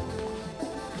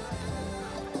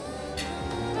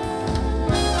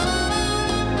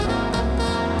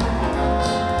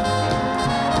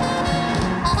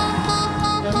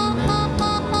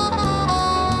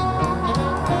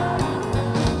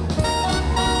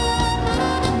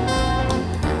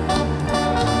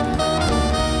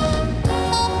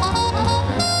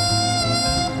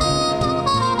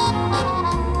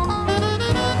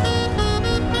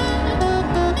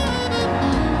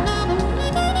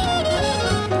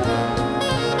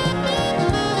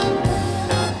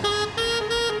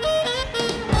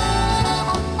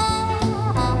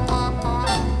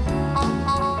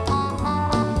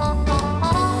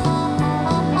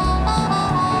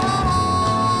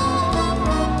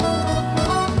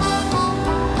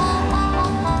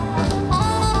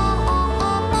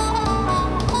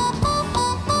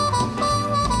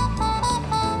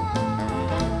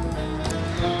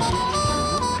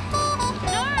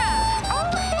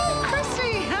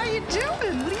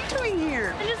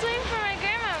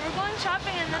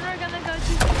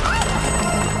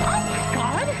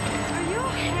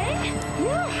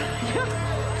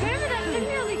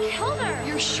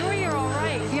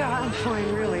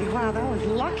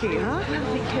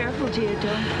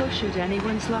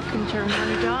 Anyone's luck can turn on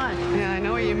a dime. Yeah, I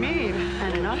know what you mean.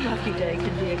 And an unlucky day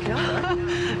can be a killer.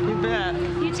 You bet.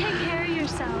 You take care of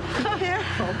yourself.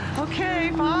 Careful. Okay,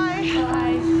 bye.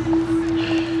 Bye.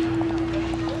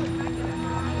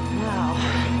 Wow.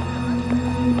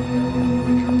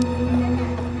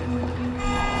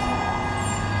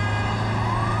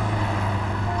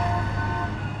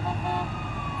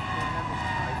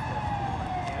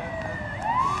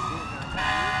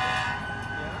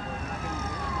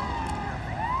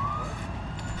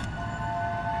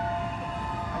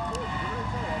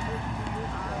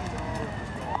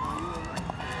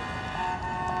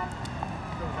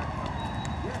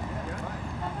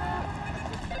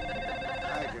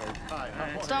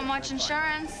 Stonewatch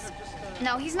Insurance.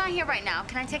 No, he's not here right now.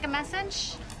 Can I take a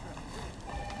message?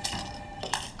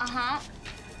 Uh-huh.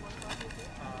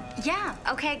 Yeah,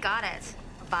 okay, got it.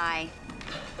 Bye.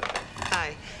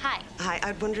 Hi. Hi. Hi,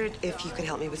 I wondered if you could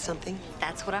help me with something.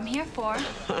 That's what I'm here for.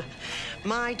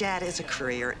 My dad is a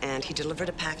courier, and he delivered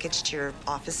a package to your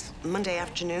office Monday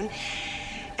afternoon.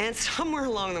 And somewhere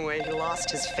along the way, he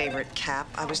lost his favorite cap.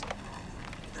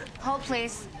 Hold,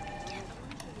 please.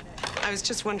 I was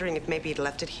just wondering if maybe he'd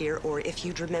left it here, or if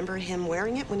you'd remember him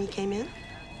wearing it when he came in.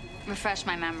 Refresh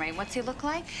my memory. What's he look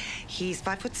like? He's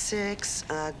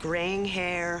 5'6", graying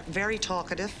hair, very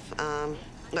talkative.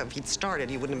 No, if he'd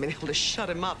started, you wouldn't have been able to shut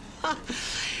him up.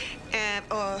 And,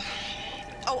 oh,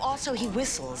 also, he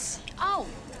whistles. Oh,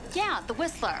 yeah, the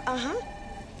Whistler. Uh-huh.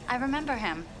 I remember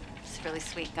him. He's a really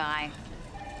sweet guy.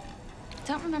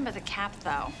 Don't remember the cap,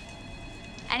 though.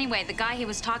 Anyway, the guy he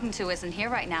was talking to isn't here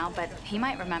right now, but he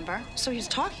might remember. So he's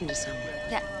talking to someone?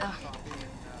 Yeah,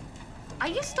 are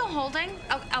you still holding?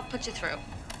 I'll put you through.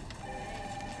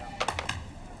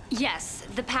 Yes,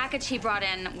 the package he brought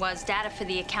in was data for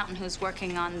the accountant who's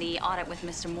working on the audit with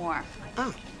Mr. Moore.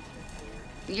 Oh.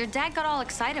 Your dad got all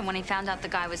excited when he found out the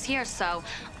guy was here, so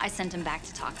I sent him back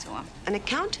to talk to him. An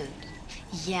accountant?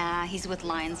 Yeah, he's with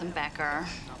Lyons and Becker.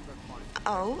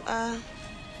 Oh,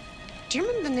 do you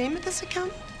remember the name of this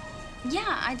accountant?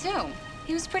 Yeah, I do.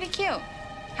 He was pretty cute.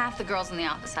 Half the girls in the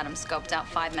office had him scoped out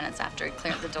 5 minutes after he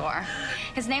cleared the door.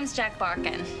 His name's Jack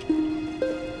Barkin.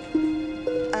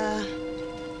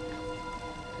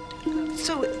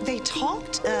 So they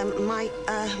talked, my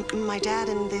dad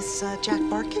and this Jack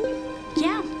Barkin?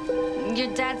 Yeah.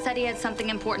 Your dad said he had something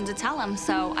important to tell him,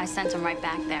 so I sent him right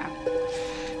back there.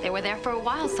 They were there for a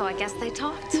while, so I guess they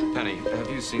talked. Penny, have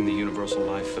you seen the Universal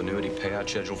Life annuity payout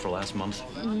schedule for last month?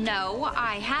 No,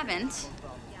 I haven't.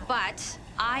 But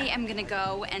I am gonna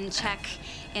go and check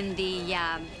in the,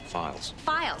 Files.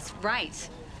 Files, right.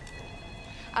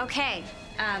 Okay.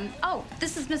 Oh,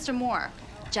 this is Mr. Moore.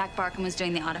 Jack Barkin was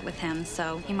doing the audit with him,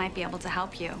 so he might be able to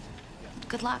help you.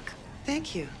 Good luck.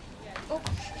 Thank you. Oh.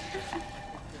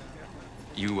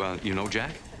 You know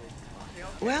Jack?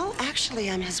 Well, actually,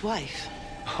 I'm his wife.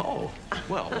 Oh,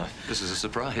 well, this is a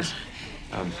surprise.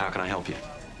 How can I help you?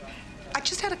 I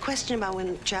just had a question about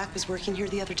when Jack was working here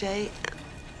the other day.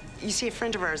 You see, a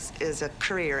friend of ours is a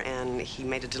courier, and he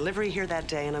made a delivery here that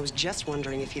day, and I was just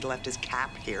wondering if he'd left his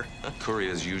cap here.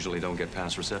 Couriers usually don't get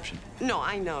past reception. No,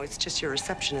 I know. It's just your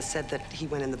receptionist said that he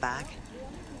went in the bag.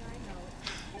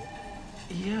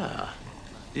 Yeah.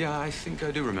 Yeah, I think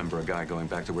I do remember a guy going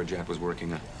back to where Jack was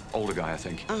working. An older guy, I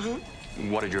think. Uh-huh.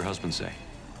 What did your husband say?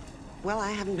 Well,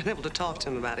 I haven't been able to talk to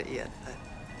him about it yet, but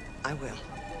I will.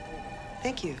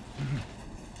 Thank you. Mm-hmm.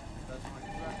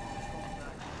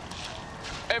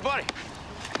 Hey, buddy,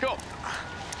 go.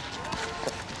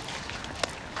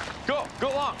 Go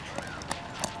along.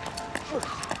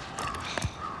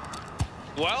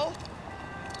 Well,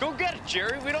 go get it,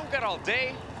 Jerry. We don't got all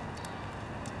day.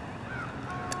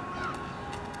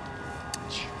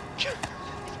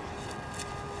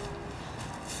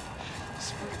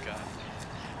 Swear to God.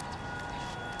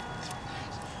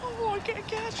 Oh, I can't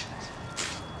catch.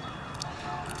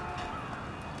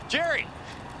 Jerry,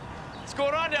 what's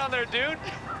going on down there, dude?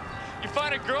 You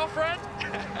find a girlfriend?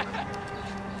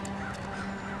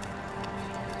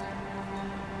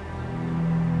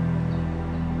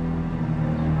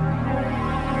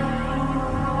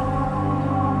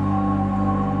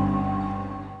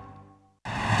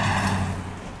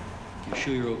 You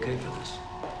sure you're okay for this?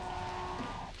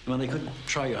 Well, they could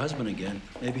try your husband again.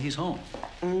 Maybe he's home.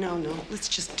 No, let's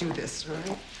just do this, all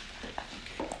right?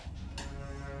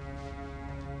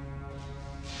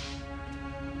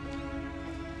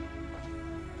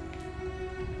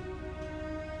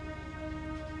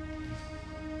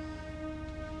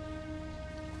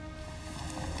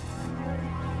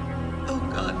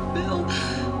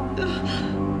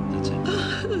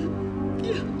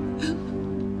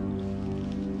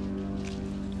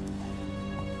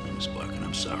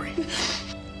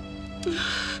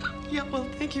 Yeah, well,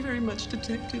 thank you very much,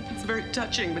 Detective. It's very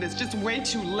touching, but it's just way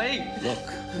too late. Look,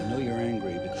 I know you're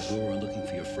angry because we were looking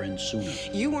for your friend sooner.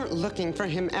 You weren't looking for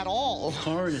him at all.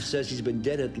 Coroner says he's been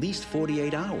dead at least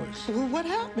 48 hours. Well, what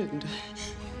happened?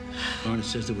 Coroner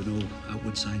says there were no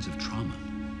outward signs of trauma.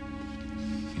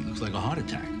 He looks like a heart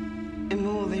attack. And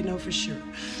when will they know for sure?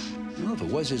 Well, if it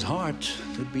was his heart,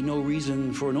 there'd be no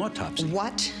reason for an autopsy.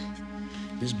 What?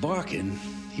 Miss Barkin,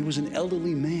 he was an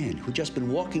elderly man who'd just been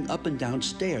walking up and down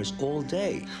stairs all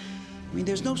day. I mean,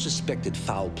 there's no suspected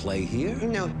foul play here.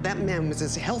 No, that man was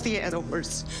as healthy as a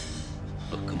horse.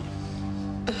 Look, come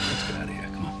on. Let's get out of here.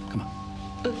 Come on.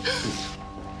 Please.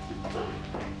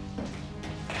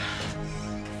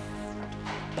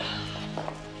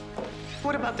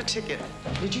 What about the ticket?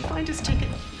 Did you find his ticket?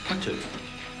 What ticket?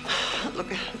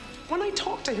 Look, when I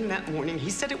talked to him that morning, he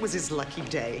said it was his lucky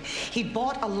day. He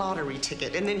bought a lottery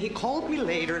ticket, and then he called me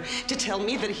later to tell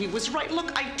me that he was right.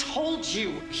 Look, I told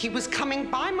you he was coming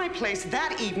by my place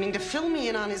that evening to fill me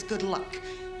in on his good luck.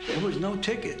 There was no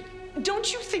ticket.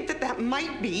 Don't you think that that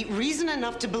might be reason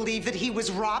enough to believe that he was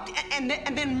robbed and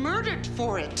then murdered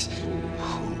for it?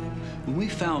 When we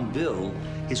found Bill,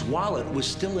 his wallet was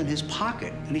still in his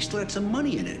pocket, and he still had some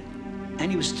money in it.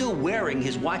 And he was still wearing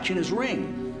his watch and his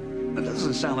ring. That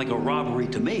doesn't sound like a robbery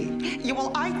to me. Yeah,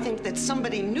 well, I think that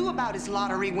somebody knew about his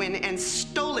lottery win and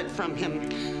stole it from him.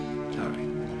 All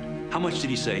right. How much did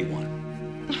he say he won?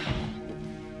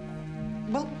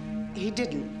 Well, he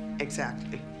didn't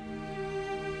exactly.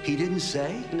 He didn't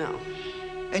say? No.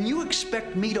 And you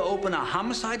expect me to open a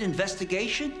homicide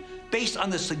investigation based on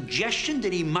the suggestion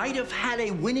that he might have had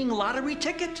a winning lottery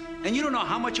ticket? And you don't know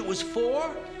how much it was for?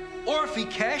 Or if he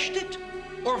cashed it?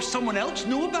 Or if someone else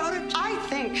knew about it? I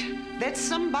think that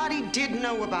somebody did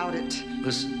know about it.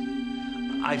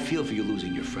 Listen, I feel for you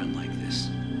losing your friend like this.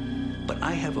 But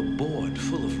I have a board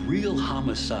full of real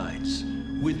homicides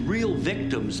with real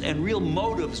victims and real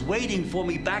motives waiting for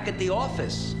me back at the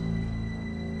office.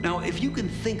 Now, if you can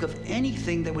think of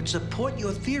anything that would support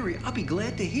your theory, I'll be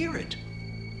glad to hear it.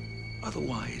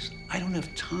 Otherwise, I don't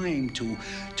have time to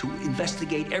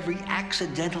investigate every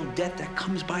accidental death that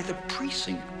comes by the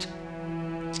precinct.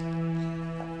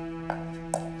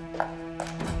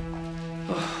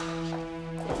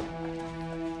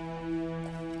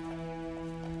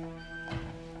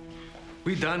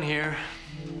 We done here.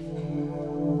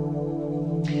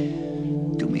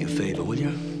 Do me a favor, will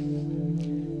you?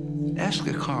 Ask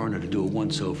the coroner to do a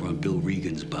once-over on Bill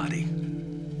Regan's body.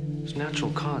 It's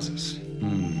natural causes.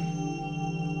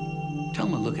 Tell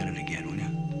him to look at it again, will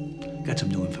you? Got some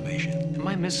new information. Am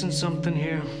I missing something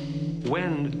here?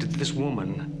 When did this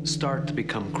woman start to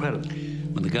become credible?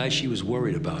 When the guy she was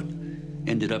worried about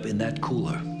ended up in that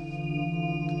cooler.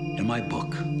 In my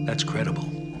book, that's credible.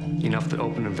 Enough to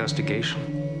open an investigation?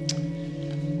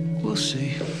 We'll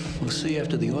see. We'll see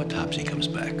after the autopsy comes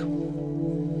back.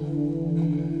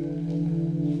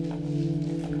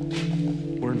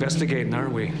 We're investigating,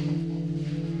 aren't we?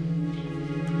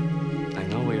 I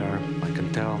know we are. I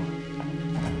can tell.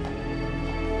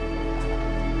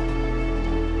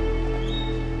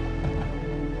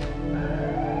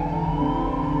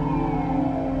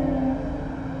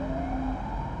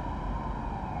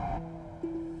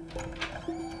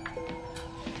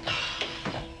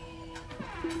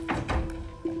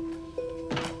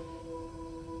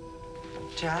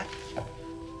 Jack?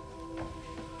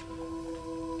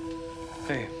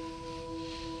 Hey.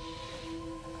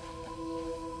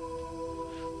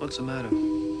 What's the matter?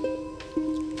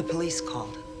 The police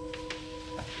called.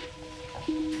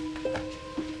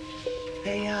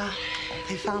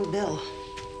 They found Bill.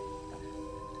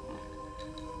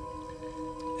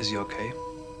 Is he okay?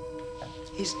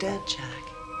 He's dead, Jack.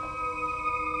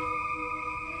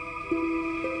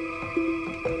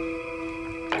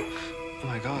 Oh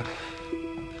my God.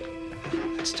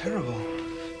 That's terrible.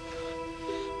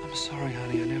 I'm sorry,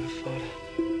 honey. I never thought.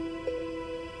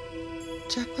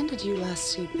 Jack, when did you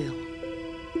last see Bill?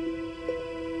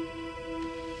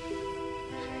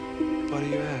 Why do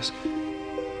you ask?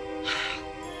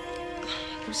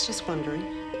 I was just wondering.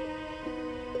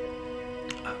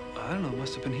 I don't know.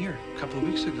 Must have been here a couple of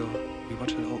weeks ago. We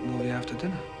watched an old movie after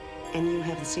dinner. And you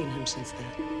haven't seen him since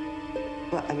then?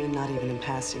 Well, I mean, not even in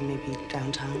passing, maybe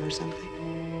downtown or something?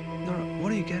 Nora,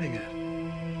 what are you getting at?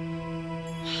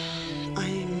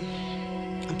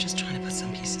 I'm just trying to put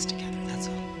some pieces together, that's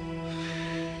all.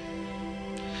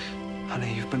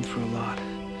 Honey, you've been through a lot.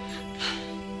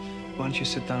 Why don't you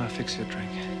sit down and fix your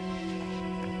drink?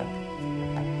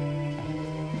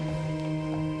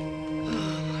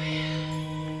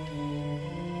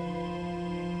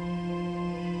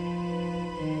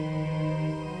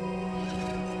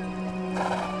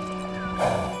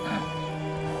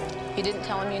 You didn't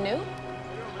tell him you knew?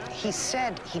 He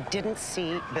said he didn't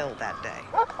see Bill that day.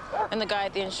 And the guy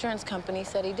at the insurance company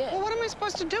said he did. Well, what am I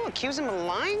supposed to do? Accuse him of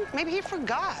lying? Maybe he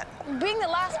forgot. Being the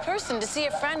last person to see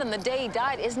a friend on the day he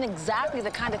died isn't exactly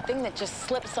the kind of thing that just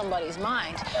slips somebody's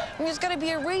mind. I mean, there's got to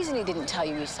be a reason he didn't tell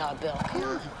you he saw Bill. Come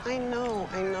on. I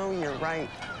know you're right.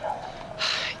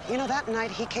 You know, that night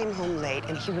he came home late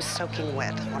and he was soaking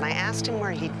wet. When I asked him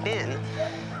where he'd been,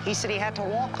 he said he had to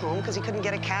walk home because he couldn't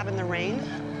get a cab in the rain.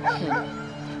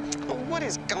 What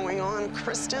is going on,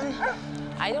 Kristen?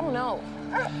 I don't know.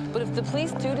 But if the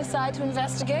police do decide to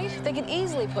investigate, they can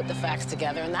easily put the facts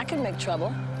together, and that could make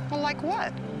trouble. Well, like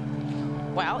what?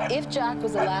 Well, if Jack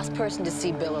was the last person to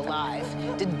see Bill alive,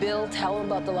 did Bill tell him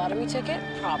about the lottery ticket?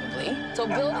 Probably. So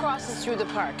Bill crosses through the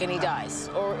park and he dies,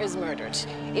 or is murdered.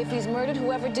 If he's murdered,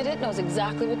 whoever did it knows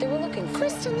exactly what they were looking for.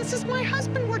 Kristen, this is my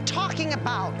husband we're talking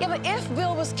about. Yeah, but if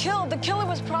Bill was killed, the killer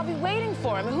was probably waiting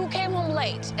for him. And who came home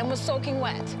late and was soaking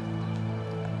wet?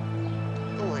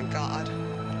 Oh, my God.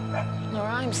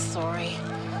 Laura, I'm sorry.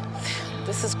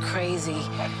 This is crazy.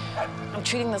 I'm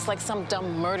treating this like some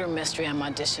dumb murder mystery I'm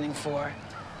auditioning for.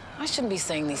 I shouldn't be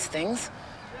saying these things.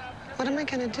 What am I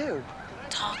gonna do?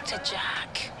 Talk to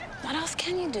Jack. What else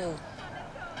can you do?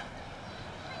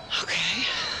 Okay.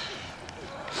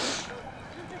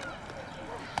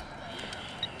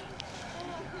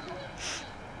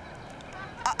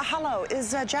 Hello,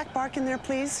 is Jack Barkin there,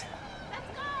 please?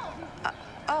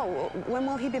 Oh, when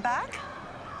will he be back?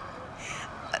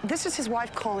 This is his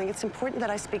wife calling. It's important that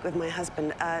I speak with my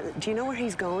husband. Do you know where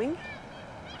he's going?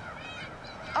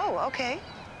 Oh, okay.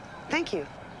 Thank you.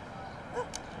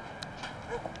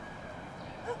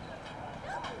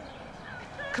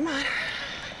 Come on.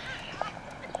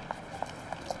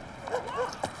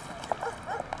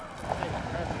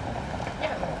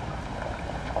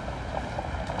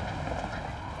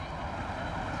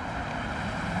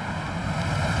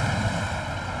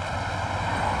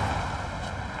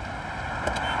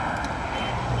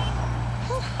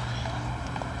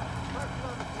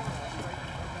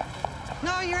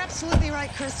 No, you're absolutely right,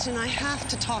 Kristen. I have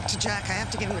to talk to Jack. I have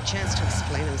to give him a chance to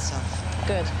explain himself.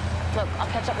 Good. Look, I'll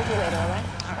catch up with you later, all right?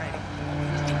 All righty.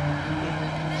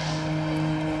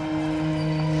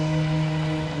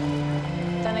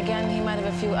 Then again, he might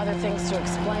have a few other things to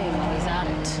explain while he's at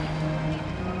it.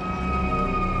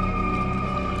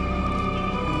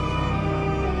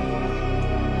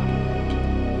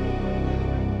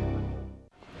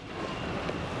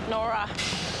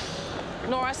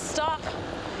 Nora, stop.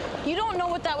 You don't know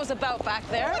what that was about back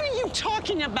there. What are you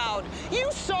talking about? You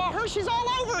saw her. She's all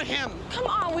over him. Come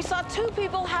on, we saw two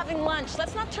people having lunch.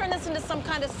 Let's not turn this into some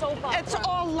kind of soap opera. It's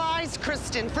all lies,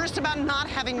 Kristen. First about not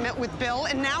having met with Bill,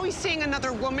 and now he's seeing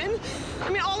another woman. I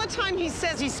mean, all the time he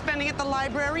says he's spending at the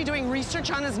library doing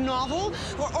research on his novel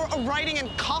or writing in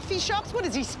coffee shops. What,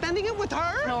 is he spending it with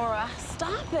her? Nora,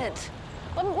 stop it.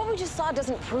 I mean, what we just saw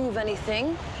doesn't prove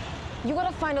anything. You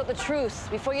gotta find out the truth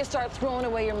before you start throwing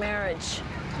away your marriage.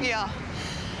 Yeah.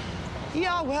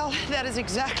 Yeah, well, that is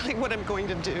exactly what I'm going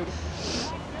to do.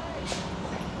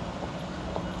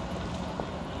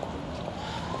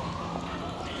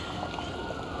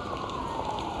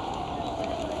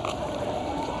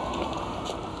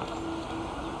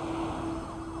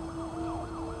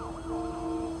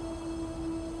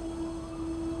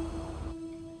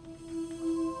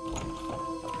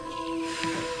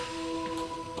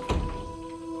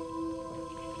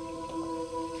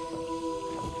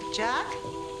 Jack?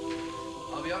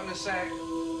 I'll be out in a sec.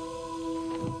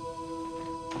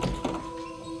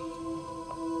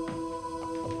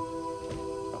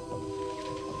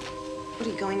 What, are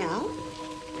you going out?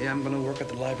 Yeah, I'm gonna work at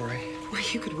the library. Well,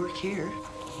 you could work here.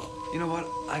 You know what?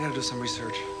 I gotta do some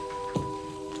research.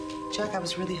 Jack, I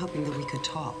was really hoping that we could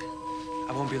talk.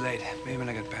 I won't be late. Maybe when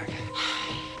I get back.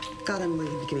 God, I'm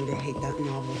really beginning to hate that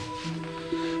novel.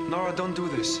 Nora, don't do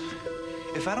this.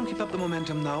 If I don't keep up the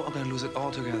momentum now, I'm gonna lose it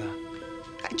altogether.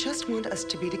 I just want us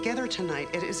to be together tonight.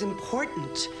 It is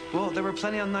important. Well, there were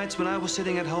plenty of nights when I was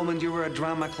sitting at home and you were at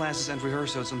drama classes and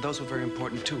rehearsals, and those were very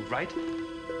important too, right?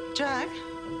 Jack,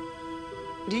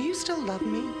 do you still love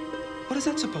me? What is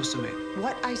that supposed to mean?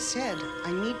 What I said.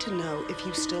 I need to know if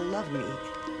you still love me.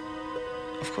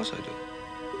 Of course I do.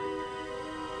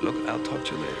 Look, I'll talk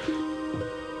to you later.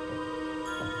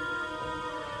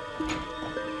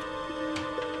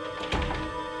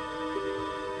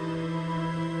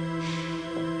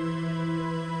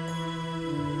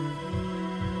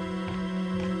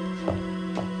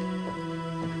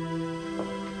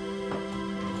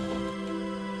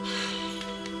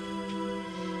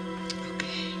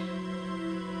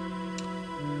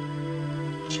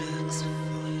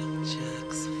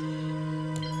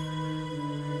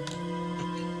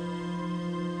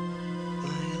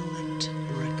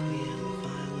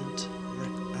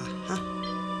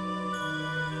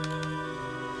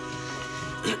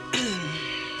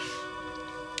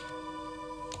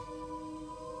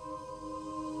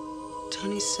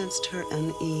 Tony sensed her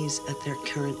unease at their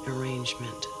current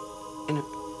arrangement. An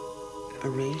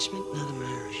arrangement, not a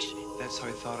marriage. That's how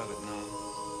he thought of it now.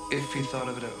 If he thought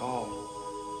of it at all.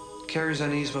 Carrie's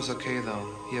unease was okay, though.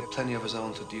 He had plenty of his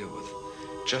own to deal with.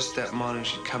 Just that morning,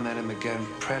 she'd come at him again,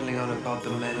 prattling on about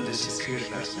the man who disappeared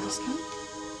last night.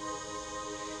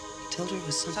 He told her it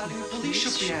was something the police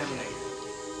should be handling.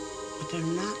 But they're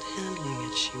not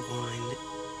handling it, she whined.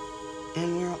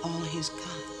 And we're all he's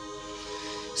got.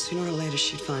 Sooner or later,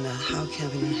 she'd find out how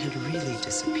Kevin had really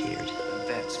disappeared.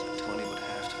 That's what Tony would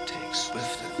have to take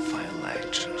swift and final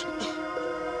action.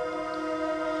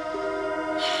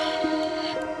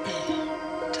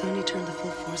 Tony turned the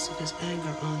full force of his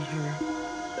anger on her.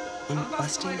 On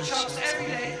busting my chops every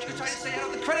day. You're trying to stay out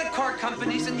of the credit card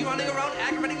companies and you're running around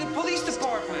aggravating the police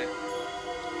department.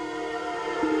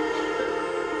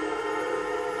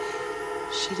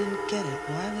 She didn't get it.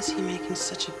 Why was he making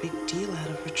such a big deal out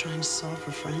of her trying to solve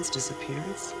her friend's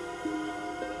disappearance?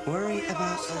 Worry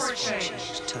about us will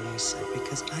change, Tony said,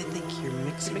 because I think you're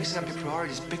mixing up your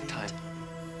priorities big time.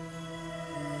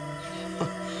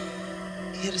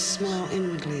 He had a smile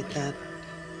inwardly at that.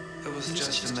 It was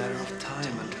just a matter of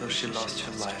time until she lost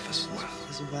her life as well.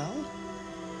 As well?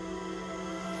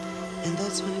 And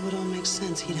that's when it would all make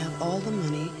sense. He'd have all the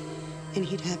money, and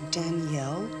he'd have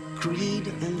Danielle. Greed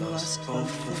and lust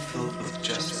both fulfilled with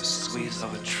just a squeeze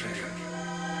of a trigger.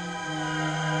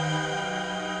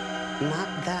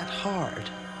 Not that hard.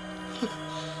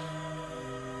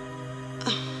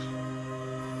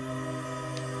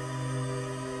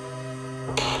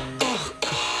 Oh,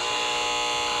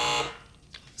 God.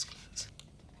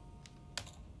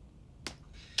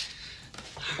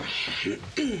 All right.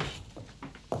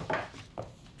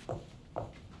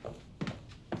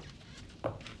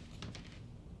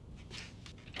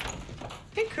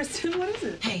 Kristen, what is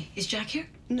it? Hey, is Jack here?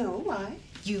 No, why?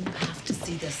 You have to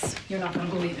see this. You're not gonna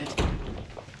believe it.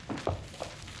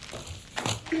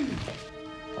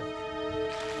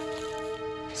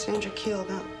 Sandra Keel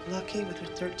got lucky with her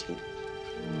 13.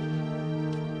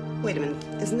 Wait a minute,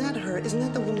 isn't that her? Isn't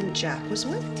that the woman Jack was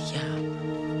with? Yeah.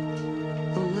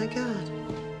 Oh my God.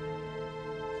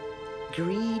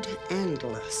 Greed and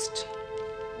lust.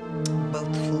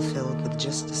 Both fulfilled with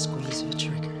just the squeeze of a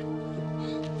trigger.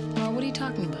 Well, what are you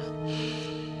talking about?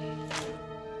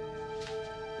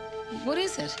 What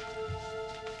is it?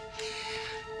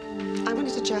 I went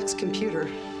into Jack's computer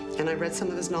and I read some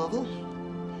of his novel.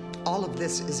 All of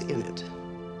this is in it.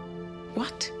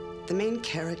 What? The main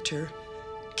character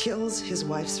kills his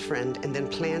wife's friend and then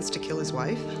plans to kill his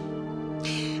wife.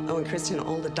 Oh, and Kristen,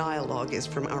 all the dialogue is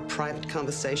from our private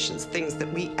conversations, things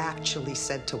that we actually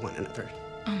said to one another.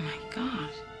 Oh my God.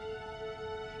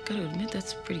 Gotta admit,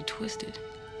 that's pretty twisted.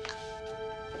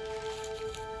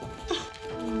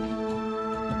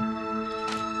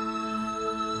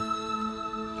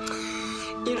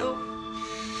 You know,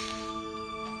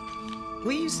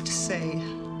 we used to say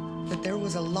that there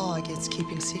was a law against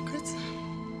keeping secrets.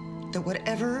 That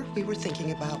whatever we were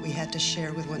thinking about, we had to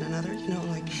share with one another. You know,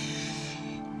 like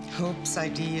hopes,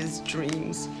 ideas,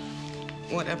 dreams,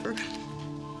 whatever.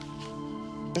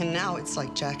 And now it's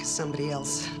like Jack is somebody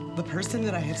else. The person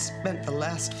that I have spent the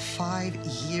last 5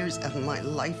 years of my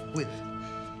life with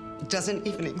doesn't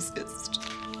even exist.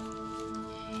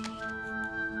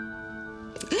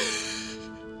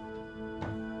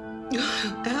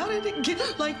 How did it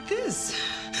get like this?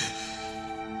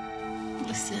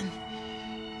 Listen,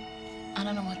 I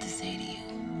don't know what to say to you.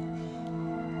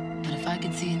 But if I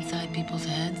could see inside people's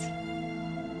heads,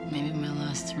 maybe my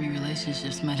last 3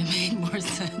 relationships might have made more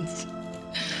sense.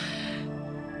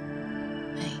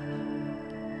 Hey,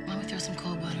 why don't we throw some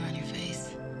cold water on your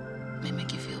face? May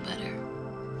make you feel better.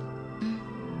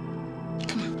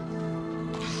 Come on.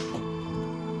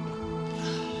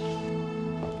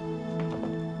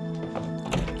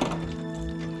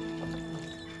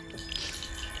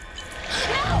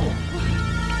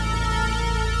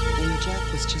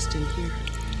 Jack was just in here.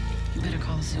 You better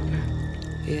call the super.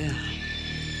 Yeah.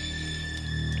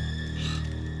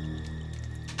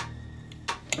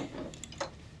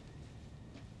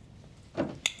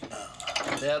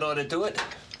 That ought to do it.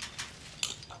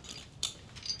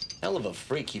 Hell of a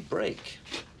freaky break.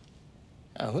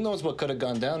 Who knows what could have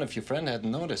gone down if your friend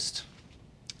hadn't noticed?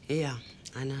 Yeah,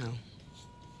 I know.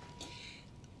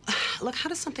 Look, how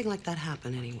does something like that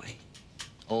happen anyway?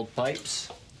 Old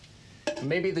pipes.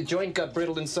 Maybe the joint got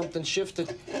brittled and something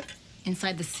shifted.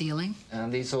 Inside the ceiling?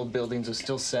 And these old buildings are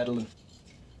still settling.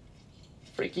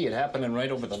 Freaky it happening right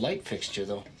over the light fixture,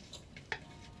 though.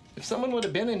 If someone would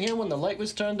have been in here when the light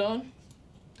was turned on,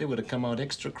 they would have come out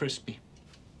extra crispy.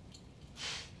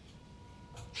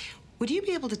 Would you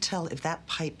be able to tell if that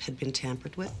pipe had been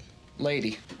tampered with?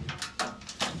 Lady,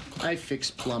 I fix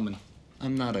plumbing.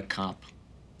 I'm not a cop.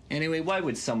 Anyway, why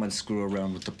would someone screw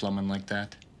around with the plumbing like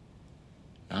that?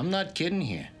 I'm not kidding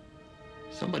here.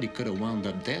 Somebody could have wound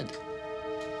up dead.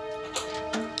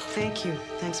 Thank you.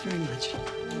 Thanks very much.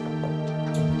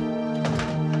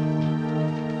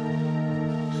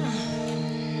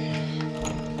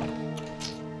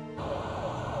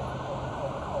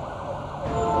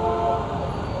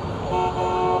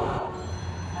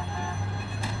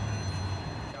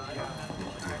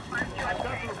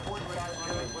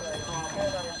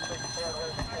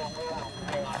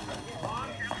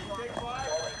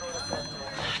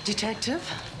 Detective?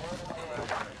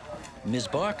 Ms.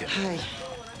 Barker. Hi.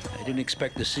 I didn't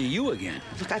expect to see you again.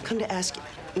 Look, I've come to ask you...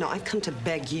 No, I've come to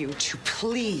beg you to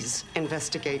please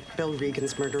investigate Bill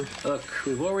Regan's murder. Look,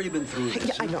 we've already been through this.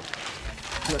 Yeah, I know.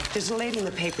 Look, there's a lady in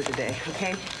the paper today,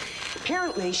 okay?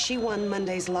 Apparently, she won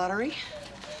Monday's lottery.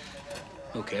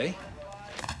 Okay.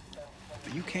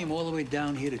 But you came all the way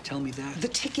down here to tell me that? The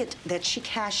ticket that she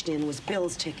cashed in was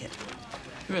Bill's ticket.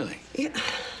 Really? Yeah.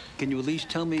 Can you at least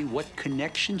tell me what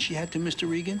connection she had to Mr.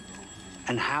 Regan?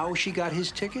 And how she got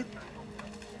his ticket?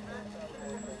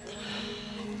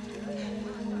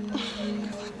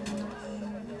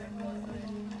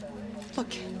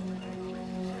 Look.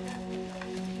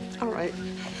 All right.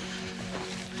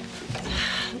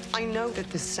 I know that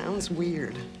this sounds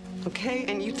weird, okay?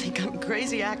 And you think I'm a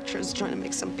crazy actress trying to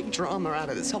make some big drama out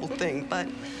of this whole thing, but...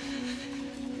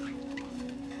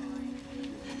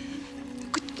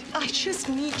 I just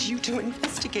need you to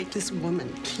investigate this woman,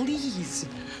 please.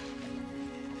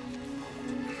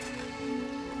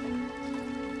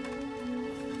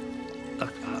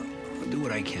 Look, I'll do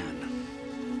what I can.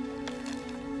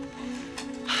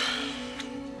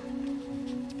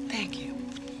 Thank you.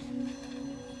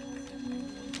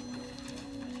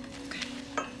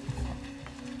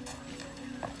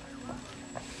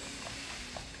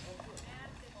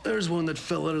 There's one that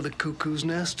fell out of the cuckoo's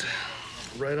nest,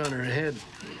 right on her head.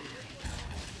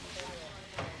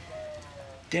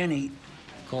 Danny,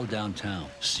 call downtown.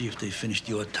 See if they finished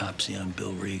the autopsy on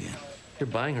Bill Regan. You're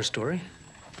buying her story?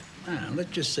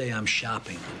 Let's just say I'm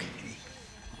shopping,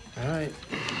 okay? All right.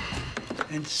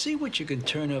 And see what you can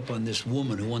turn up on this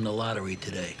woman who won the lottery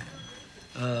today.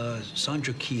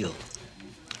 Sandra Keel.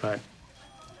 All right.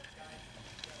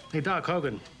 Hey, Doc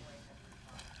Hogan.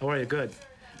 How are you? Good.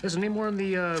 Listen, any more on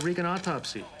the Regan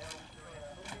autopsy?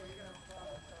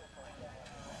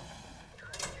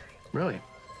 Really?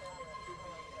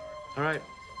 All right.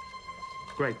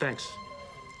 Great, thanks.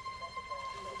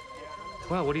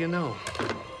 Well, what do you know?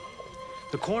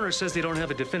 The coroner says they don't have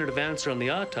a definitive answer on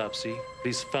the autopsy, but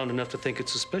he's found enough to think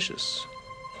it's suspicious.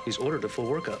 He's ordered a full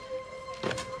workup.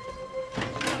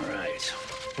 All right.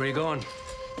 Where are you going?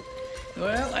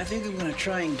 Well, I think I'm gonna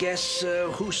try and guess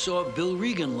who saw Bill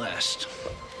Regan last.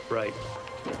 Right.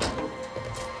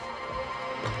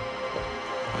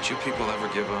 Don't you people ever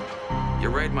give up? You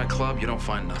raid my club, you don't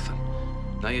find nothing.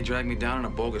 Now you drag me down in a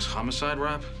bogus homicide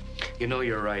rap? You know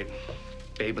you're right.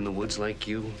 Babe in the woods like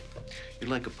you. You're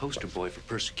like a poster boy for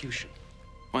persecution.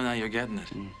 Well, now you're getting it.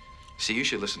 See, you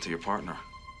should listen to your partner.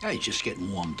 Hey, he's just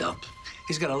getting warmed up.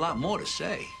 He's got a lot more to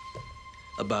say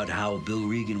about how Bill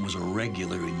Regan was a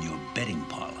regular in your betting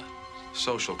parlor.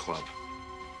 Social club.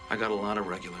 I got a lot of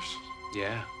regulars.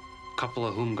 Yeah, a couple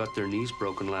of whom got their knees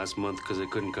broken last month because they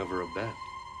couldn't cover a bet.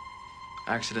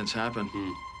 Accidents happen.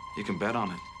 You can bet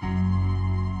on it.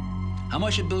 How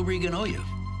much did Bill Regan owe you?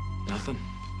 Nothing.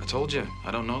 I told you,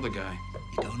 I don't know the guy.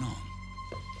 You don't know him?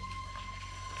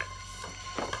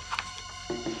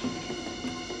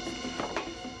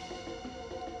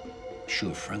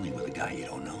 Sure friendly with a guy you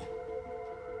don't know.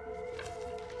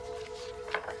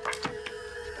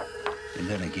 And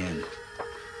then again,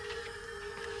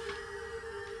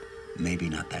 maybe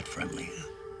not that friendly.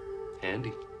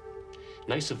 Handy.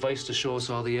 Nice advice to show us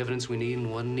all the evidence we need in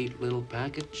one neat little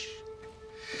package.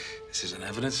 This isn't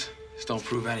evidence. This don't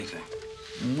prove anything.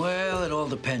 Well, it all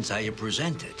depends how you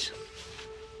present it.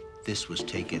 This was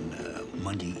taken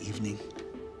Monday evening,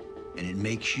 and it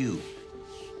makes you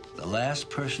the last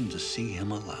person to see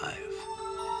him alive.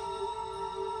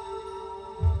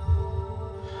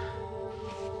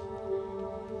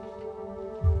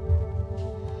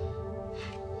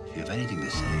 If you have anything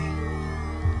to say,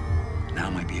 now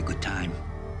might be a good time.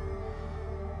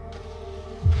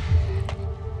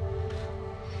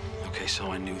 Okay,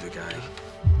 so I knew the guy.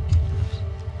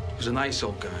 He was a nice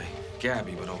old guy.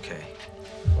 Gabby, but okay.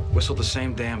 Whistled the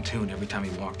same damn tune every time he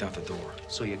walked out the door.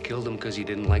 So you killed him because you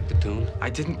didn't like the tune? I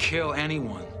didn't kill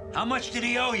anyone. How much did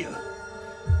he owe you?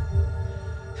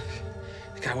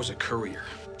 The guy was a courier,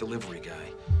 delivery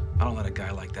guy. I don't let a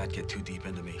guy like that get too deep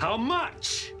into me. How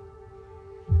much?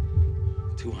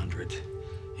 200.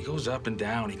 He goes up and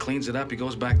down. He cleans it up, he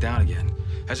goes back down again.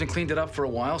 Hasn't cleaned it up for a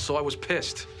while, so I was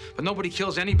pissed. But nobody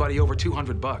kills anybody over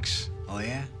 200 bucks. Oh,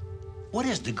 yeah? What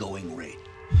is the going rate?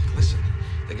 Listen,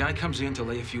 the guy comes in to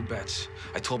lay a few bets.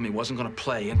 I told him he wasn't gonna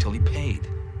play until he paid.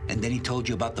 And then he told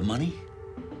you about the money?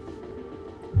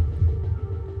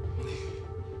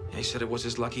 Yeah, he said it was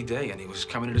his lucky day and he was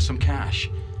coming into some cash.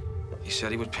 He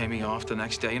said he would pay me off the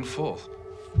next day in full.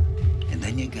 And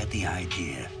then you got the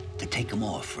idea to take him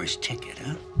off for his ticket,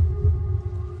 huh?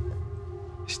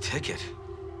 His ticket?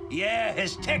 Yeah,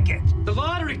 his ticket. The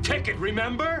lottery ticket,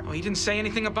 remember? Oh, he didn't say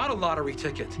anything about a lottery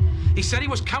ticket. He said he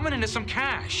was coming into some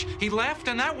cash. He left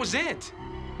and that was it.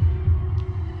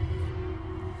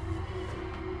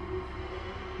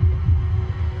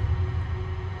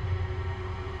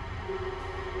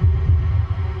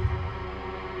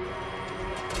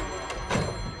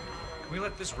 Can we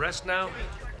let this rest now?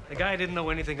 The guy didn't know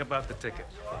anything about the ticket.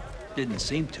 Didn't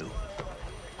seem to.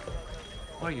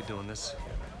 Why are you doing this?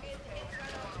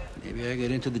 Maybe I got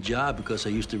into the job because I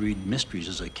used to read mysteries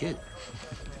as a kid.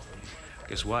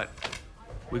 Guess what?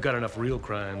 We've got enough real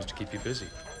crimes to keep you busy.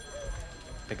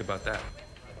 Think about that.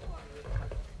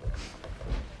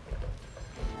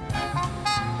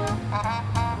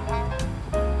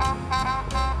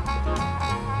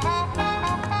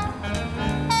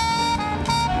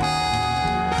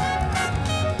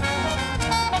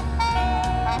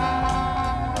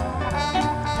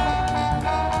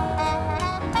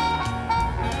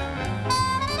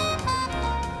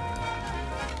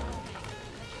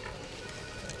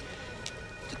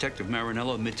 Detective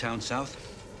Marinello, Midtown South.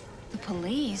 The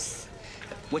police?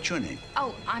 What's your name?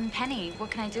 Oh, I'm Penny. What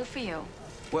can I do for you?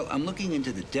 Well, I'm looking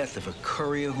into the death of a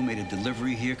courier who made a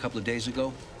delivery here a couple of days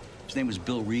ago. His name was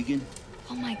Bill Regan.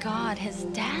 Oh my God, his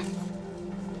death?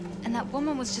 And that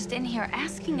woman was just in here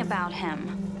asking about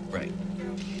him. Right.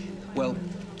 Well,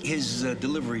 His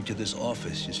delivery to this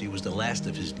office, you see, was the last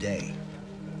of his day.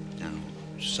 Now,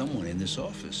 someone in this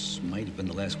office might have been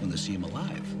the last one to see him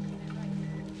alive.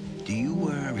 Do you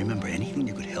remember anything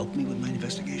that could help me with my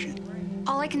investigation?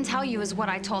 All I can tell you is what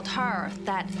I told her,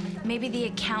 that maybe the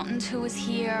accountant who was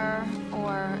here,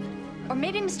 or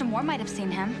maybe Mr. Moore might have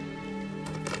seen him.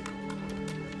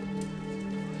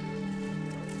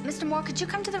 Mr. Moore, could you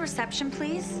come to the reception,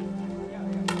 please?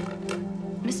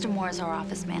 Mr. Moore is our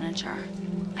office manager.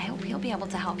 I hope he'll be able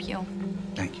to help you.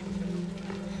 Thank you.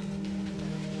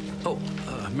 Oh,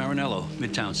 Marinello,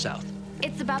 Midtown South.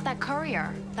 It's about that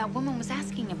courier that woman was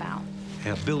asking about.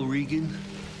 Yeah, Bill Regan.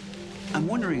 I'm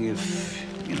wondering if,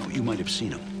 you might have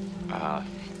seen him. I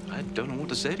don't know what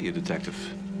to say to you, Detective.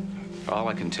 All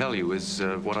I can tell you is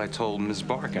what I told Ms.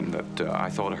 Barkin, that I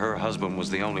thought her husband was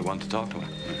the only one to talk to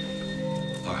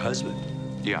him. Our husband?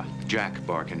 Yeah, Jack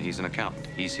Barkin. He's an accountant.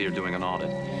 He's here doing an audit.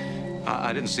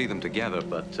 I didn't see them together,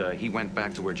 but he went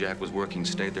back to where Jack was working,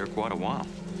 stayed there quite a while.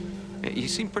 He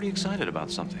seemed pretty excited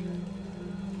about something.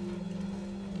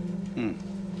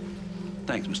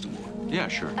 Thanks, Mr. Moore. Yeah,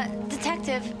 sure.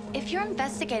 Detective, if you're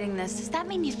investigating this, does that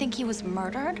mean you think he was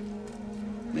murdered?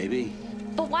 Maybe.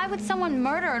 But why would someone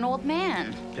murder an old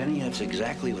man? Penny, that's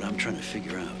exactly what I'm trying to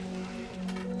figure out.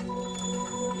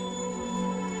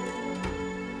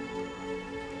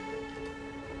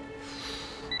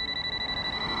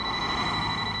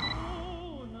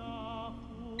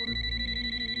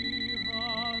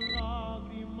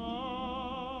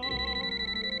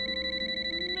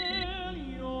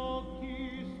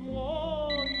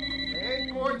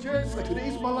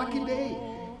 Today's my lucky day.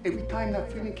 Every time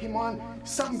that feeling came on,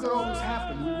 something good always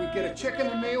happened. We would get a check in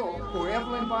the mail, or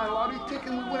Evelyn buy a lottery ticket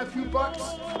and we win a few bucks.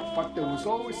 But there was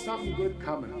always something good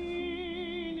coming up.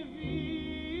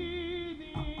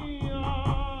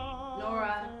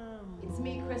 Nora, it's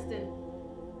me, Kristen.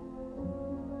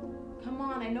 Come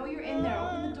on, I know you're in there.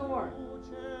 Open the door.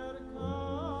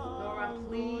 Nora,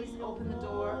 please open the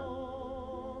door.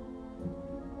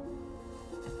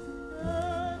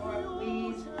 Nora,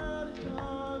 please.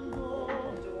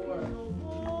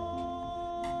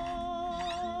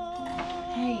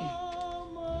 Hey,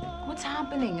 what's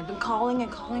happening? I've been calling and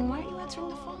calling. Why are you answering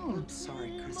the phone? I'm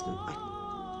sorry, Kristen.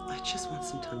 I just want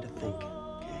some time to think,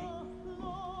 okay?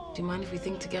 Do you mind if we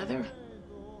think together?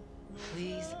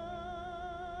 Please?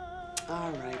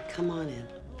 All right, come on in.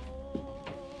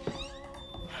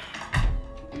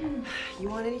 You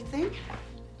want anything?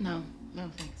 No,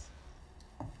 thanks.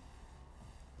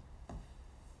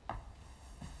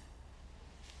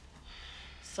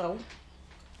 So,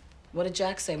 what did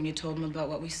Jack say when you told him about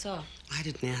what we saw? I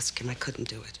didn't ask him. I couldn't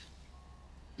do it.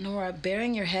 Nora,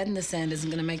 burying your head in the sand isn't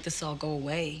gonna make this all go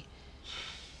away.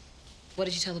 What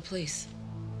did you tell the police?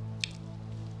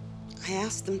 I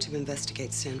asked them to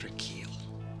investigate Sandra Keel.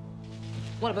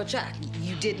 What about Jack?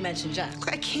 You did mention Jack.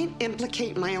 I can't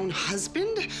implicate my own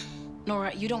husband.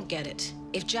 Nora, you don't get it.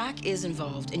 If Jack is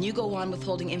involved and you go on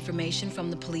withholding information from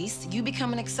the police, you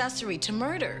become an accessory to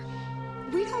murder.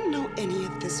 We don't know any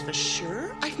of this for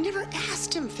sure. I've never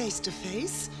asked him face to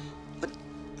face. But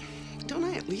don't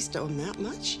I at least owe him that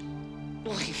much?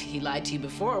 Well, if he lied to you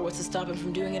before, what's to stop him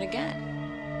from doing it again?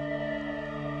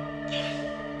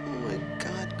 Oh my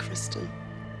God, Kristen.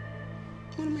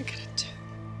 What am I gonna do?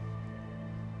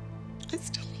 I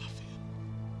still love him.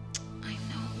 I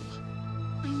know.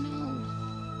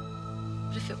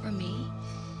 But if it were me,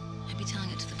 I'd be telling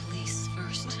it to the police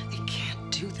first. I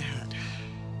can't do that.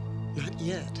 Not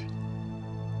yet.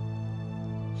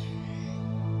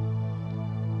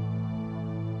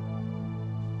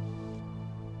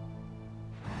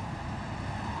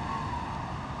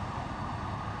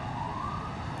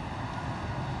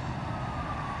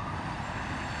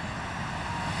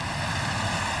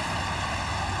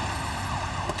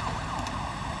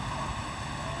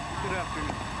 Good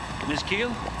afternoon. Miss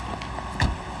Keel?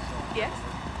 Yes?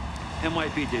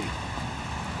 NYPD.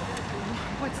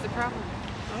 What's the problem?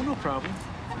 Oh, no problem.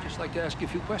 I'd just like to ask you a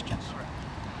few questions.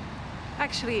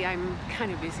 Actually, I'm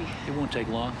kind of busy. It won't take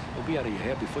long. We'll be out of your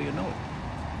hair before you know it.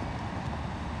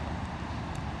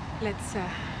 Let's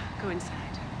go inside.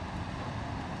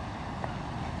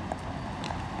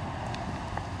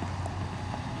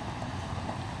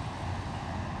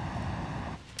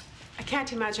 I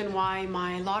can't imagine why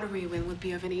my lottery win would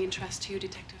be of any interest to you,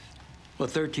 Detective. Well,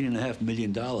 $13.5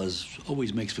 million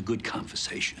always makes for good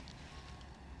conversation.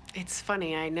 It's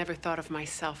funny, I never thought of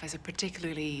myself as a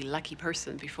particularly lucky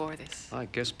person before this. I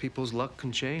guess people's luck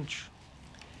can change.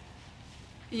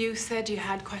 You said you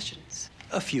had questions.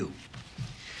 A few.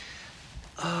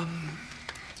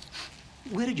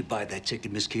 Where did you buy that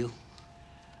ticket, Miss Keel?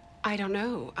 I don't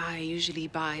know. I usually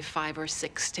buy 5 or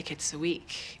 6 tickets a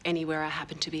week, anywhere I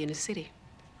happen to be in a city.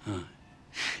 Huh.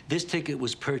 This ticket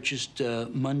was purchased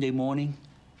Monday morning.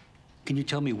 Can you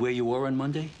tell me where you were on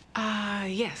Monday?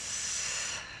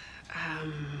 Yes.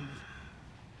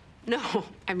 No,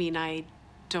 I mean, I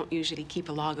don't usually keep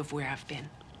a log of where I've been.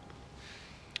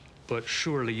 But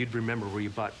surely you'd remember where you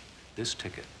bought this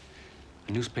ticket.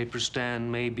 A newspaper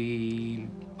stand, maybe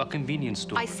a convenience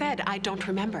store. I said I don't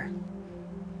remember.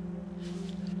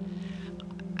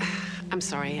 I'm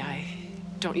sorry, I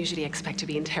don't usually expect to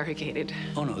be interrogated.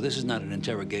 Oh, no, this is not an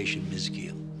interrogation, Ms.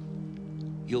 Keel.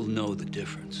 You'll know the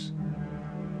difference.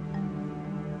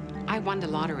 I won the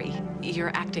lottery.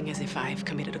 You're acting as if I've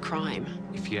committed a crime.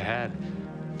 If you had,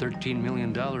 $13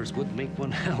 million would make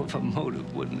one hell of a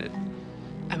motive, wouldn't it?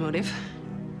 A motive?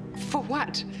 For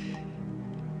what?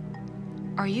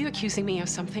 Are you accusing me of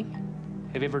something?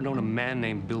 Have you ever known a man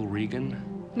named Bill Regan?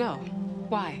 No.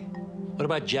 Why? What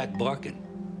about Jack Barkin?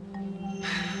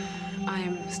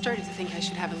 I'm starting to think I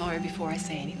should have a lawyer before I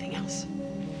say anything else.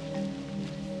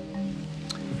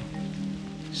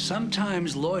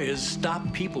 Sometimes lawyers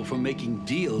stop people from making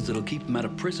deals that'll keep them out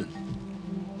of prison.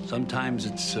 Sometimes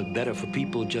it's better for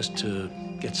people just to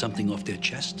get something off their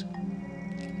chest.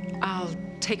 I'll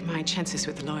take my chances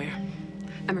with the lawyer.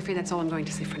 I'm afraid that's all I'm going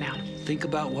to say for now. Think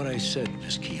about what I said,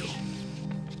 Miss Keel.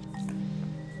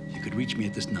 You could reach me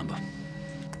at this number.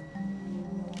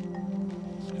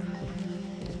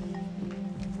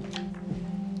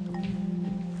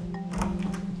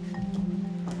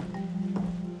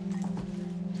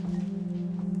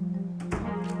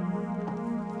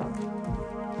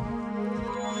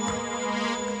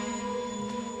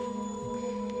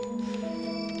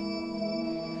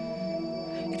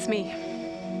 It's me.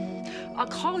 I'll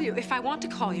call you if I want to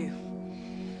call you.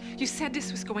 You said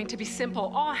this was going to be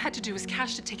simple. All I had to do was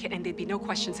cash the ticket and there'd be no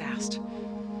questions asked.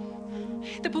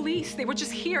 The police, they were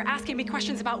just here asking me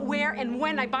questions about where and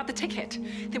when I bought the ticket.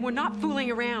 They were not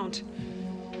fooling around.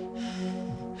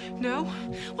 No?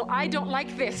 Well, I don't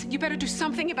like this. You better do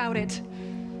something about it.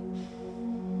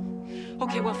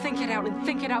 Okay, well, think it out and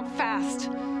think it out fast.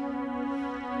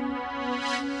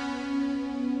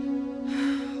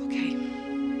 Okay.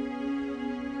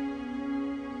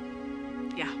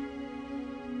 Yeah.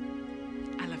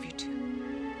 I love you too.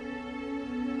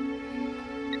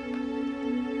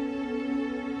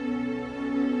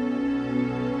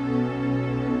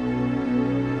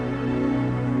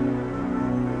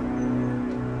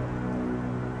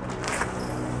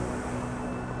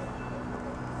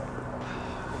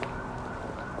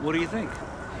 What do you think?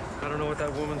 I don't know what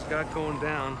that woman's got going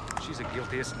down. She's the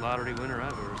guiltiest lottery winner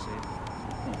I've ever seen.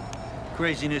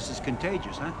 Craziness is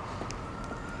contagious, huh?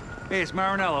 Hey, it's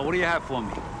Marinello. What do you have for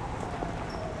me?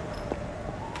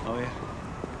 Oh, yeah?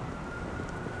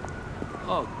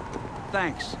 Oh,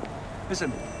 thanks.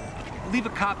 Listen, leave a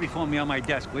copy for me on my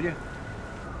desk, will you?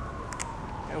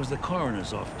 That was the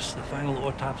coroner's office. The final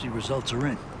autopsy results are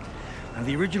in. Now,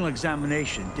 the original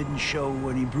examination didn't show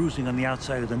any bruising on the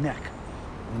outside of the neck.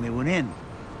 When they went in,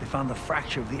 they found the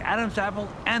fracture of the Adam's apple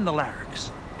and the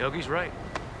larynx. Yogi's right.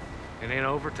 It ain't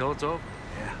over till it's over.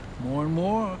 Yeah, more and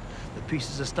more, the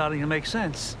pieces are starting to make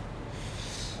sense.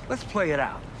 Let's play it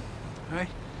out, all right?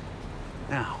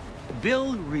 Now,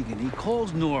 Bill Regan, he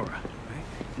calls Nora, right?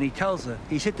 And he tells her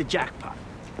he's hit the jackpot.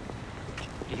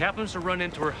 He happens to run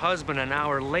into her husband an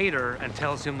hour later and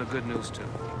tells him the good news, too.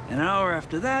 An hour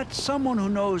after that, someone who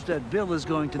knows that Bill is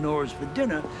going to Nora's for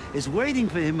dinner is waiting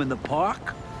for him in the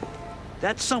park.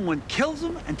 That someone kills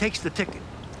him and takes the ticket.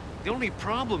 The only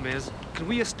problem is, can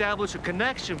we establish a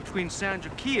connection between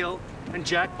Sandra Keel and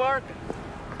Jack Barkin?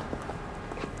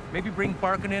 Maybe bring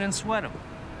Barkin in and sweat him.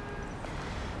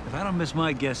 If I don't miss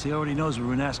my guess, he already knows we've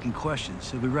been asking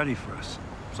questions. He'll be ready for us.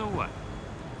 So what?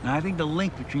 Now, I think the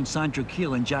link between Sandra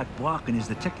Keel and Jack Barkin is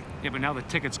the ticket. Yeah, but now the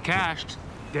ticket's cashed.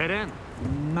 Dead end.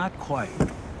 Not quite.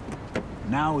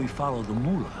 Now we follow the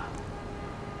moolah.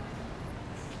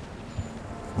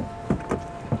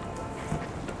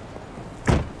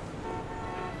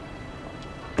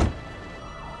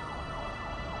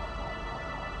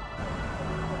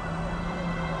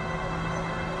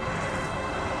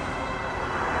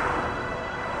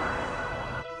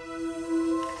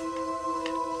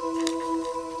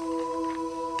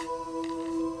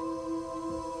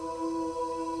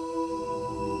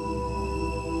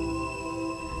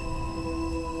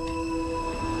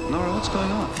 Nora, what's going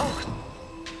on? Oh.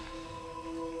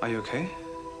 Are you okay?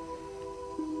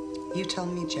 You tell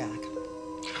me, Jack.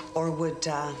 Or would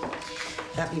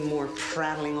that be more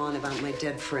prattling on about my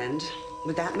dead friend?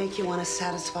 Would that make you want to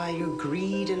satisfy your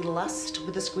greed and lust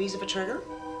with the squeeze of a trigger?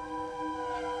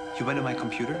 You went to my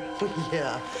computer?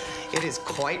 Yeah, it is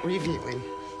quite revealing.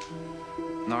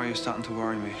 Nora, you're starting to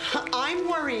worry me. I'm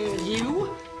worrying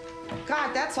you?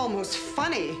 God, that's almost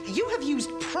funny. You have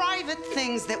used private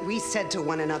things that we said to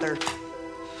one another.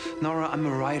 Nora, I'm a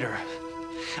writer.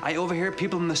 I overhear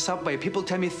people in the subway. People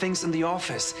tell me things in the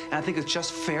office. And I think it's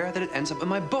just fair that it ends up in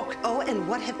my book. Oh, and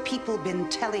what have people been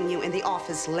telling you in the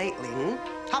office lately,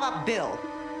 How about Bill?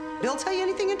 Bill tell you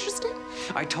anything interesting?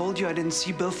 I told you I didn't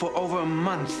see Bill for over a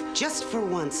month. Just for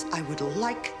once, I would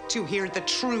like to hear the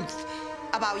truth.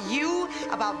 About you,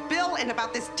 about Bill, and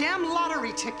about this damn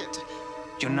lottery ticket.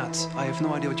 You're nuts. I have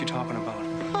no idea what you're talking about.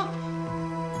 Huh.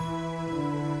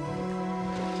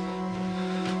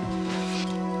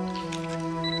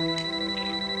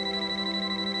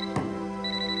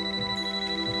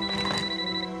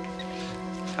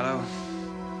 Hello?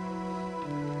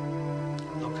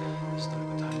 Look, it's not a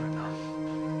good time right now.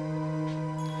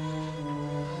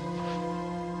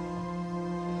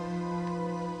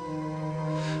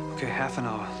 Okay, half an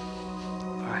hour.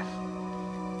 All right.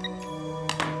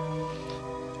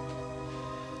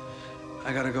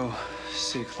 I gotta go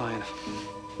see a client.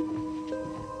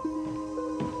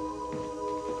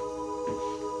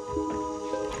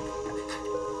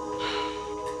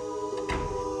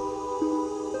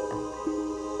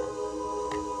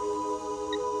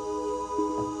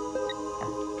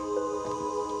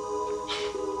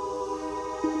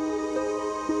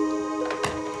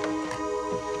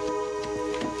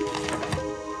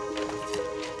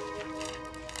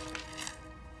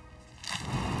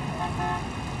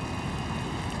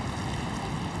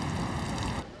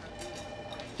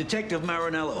 Detective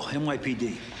Marinello,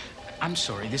 NYPD. I'm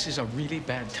sorry, this is a really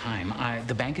bad time.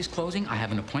 The bank is closing. I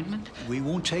have an appointment. We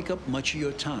won't take up much of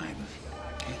your time.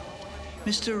 Okay.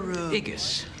 Mr.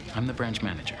 Higgins. I'm the branch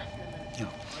manager. Yeah.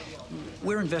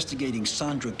 We're investigating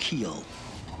Sandra Keel.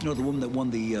 You know, the woman that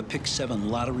won the Pick 7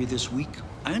 lottery this week?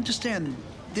 I understand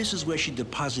this is where she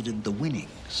deposited the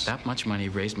winnings. That much money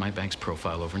raised my bank's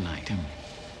profile overnight.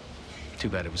 Too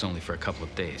bad it was only for a couple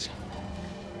of days.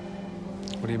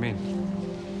 What do you mean?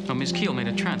 Oh, Miss Keel made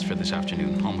a transfer this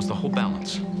afternoon, almost the whole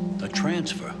balance. A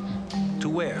transfer? To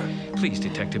where? Please,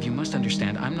 Detective, you must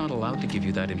understand I'm not allowed to give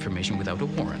you that information without a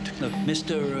warrant. Look,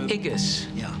 Mr. Higgins.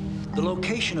 Yeah. The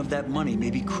location of that money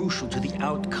may be crucial to the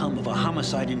outcome of a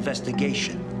homicide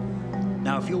investigation.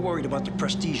 Now, if you're worried about the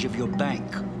prestige of your bank,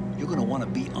 you're going to want to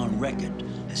be on record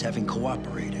as having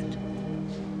cooperated.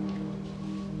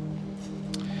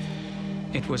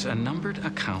 It was a numbered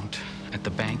account at the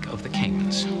Bank of the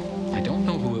Caymans. I don't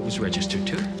know who it was registered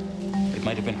to. It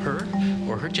might have been her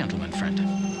or her gentleman friend.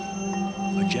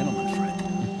 A gentleman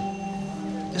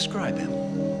friend? Describe him.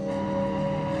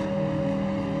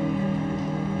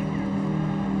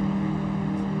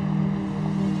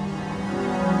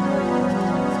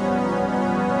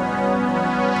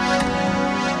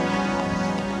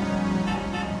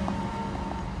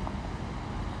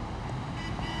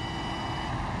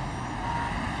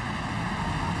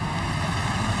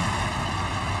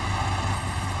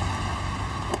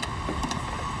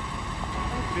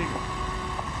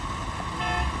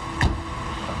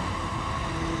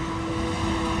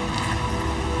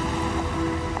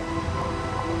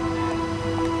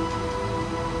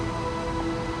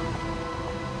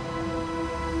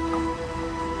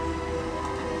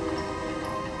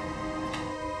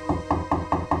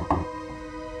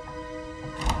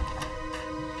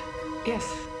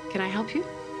 Yes. Can I help you?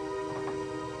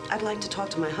 I'd like to talk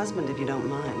to my husband, if you don't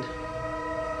mind.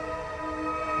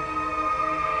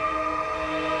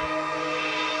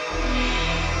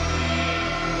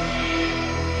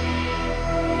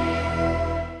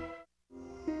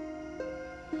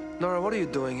 Nora, what are you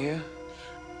doing here?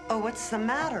 Oh, what's the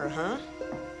matter, huh?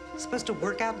 Supposed to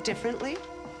work out differently?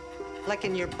 Like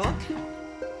in your book?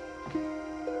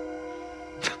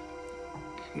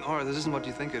 Nora, this isn't what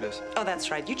you think it is. Oh, that's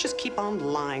right. You just keep on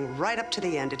lying right up to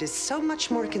the end. It is so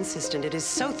much more consistent. It is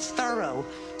so thorough.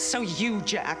 So you,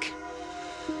 Jack.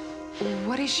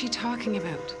 What is she talking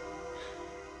about?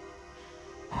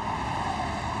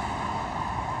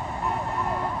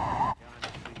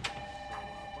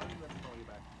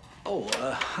 Oh,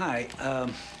 hi.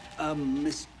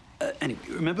 Miss... anyway,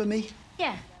 remember me?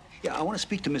 Yeah. Yeah, I want to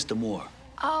speak to Mr. Moore.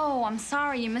 Oh, I'm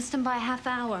sorry. You missed him by a half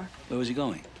hour. Where was he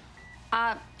going?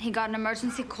 He got an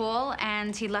emergency call,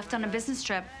 and he left on a business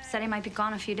trip. Said he might be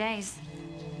gone a few days.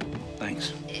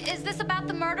 Thanks. Is this about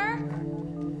the murder?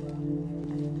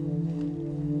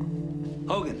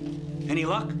 Hogan, any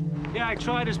luck? Yeah, I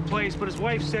tried his place, but his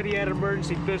wife said he had an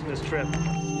emergency business trip.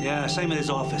 Yeah, same at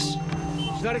his office.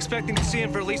 Not expecting to see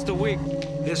him for at least a week.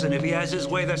 Listen, if he has his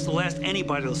way, that's the last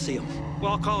anybody will see him.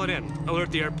 Well, I'll call it in.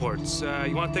 Alert the airports.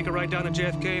 You want to take a ride down to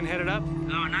JFK and head it up?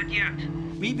 No, not yet.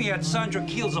 Meet me at Sandra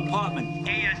Keel's apartment,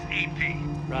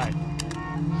 ASAP. Right.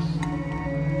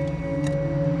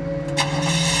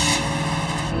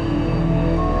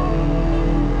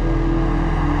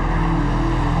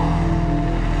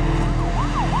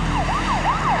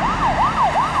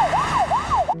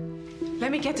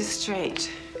 Let me get this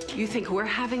straight. You think we're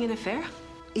having an affair?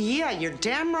 Yeah, you're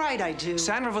damn right I do.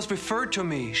 Sandra was referred to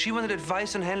me. She wanted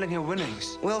advice on handling her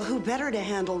winnings. Well, who better to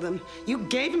handle them? You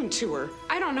gave them to her.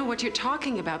 I don't know what you're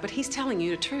talking about, but he's telling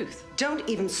you the truth. Don't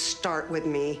even start with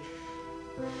me.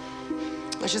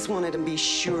 I just wanted to be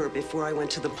sure before I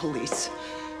went to the police.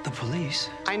 The police?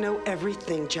 I know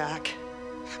everything, Jack.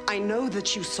 I know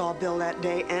that you saw Bill that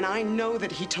day, and I know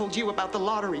that he told you about the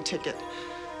lottery ticket.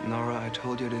 Nora, I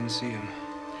told you I didn't see him.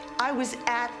 I was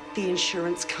at the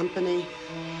insurance company.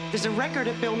 There's a record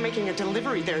of Bill making a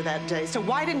delivery there that day, so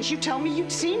why didn't you tell me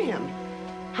you'd seen him?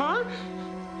 Huh?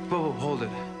 Whoa, hold it.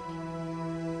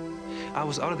 I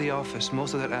was out of the office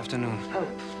most of that afternoon. Oh,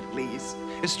 please.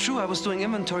 It's true, I was doing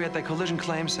inventory at that collision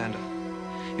claim center.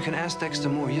 You can ask Dexter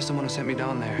Moore, he's the one who sent me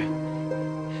down there.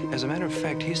 As a matter of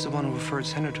fact, he's the one who referred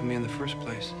Sandra to me in the first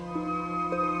place.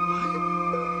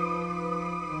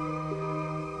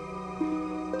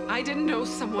 I didn't know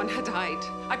someone had died.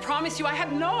 I promise you, I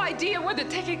had no idea where the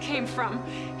ticket came from.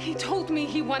 He told me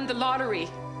he won the lottery.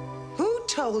 Who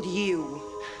told you?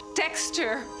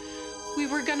 Dexter. We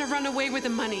were gonna run away with the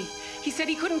money. He said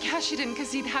he couldn't cash it in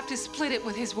because he'd have to split it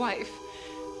with his wife.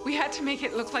 We had to make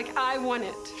it look like I won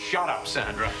it. Shut up,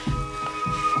 Sandra.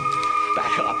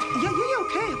 Back up. Yeah,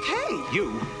 okay.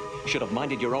 You should have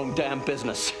minded your own damn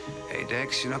business. Hey,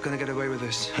 Dex, you're not gonna get away with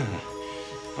this.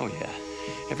 Oh, yeah.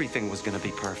 Everything was gonna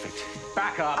be perfect.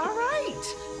 Back up. All right.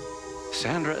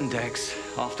 Sandra and Dex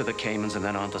off to the Caymans and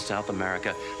then on to South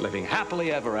America, living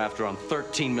happily ever after on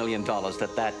 $13 million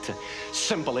that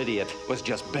simple idiot was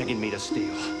just begging me to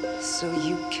steal. So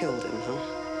you killed him, huh?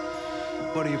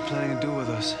 What are you planning to do with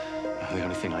us? The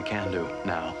only thing I can do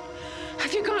now.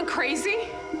 Have you gone crazy?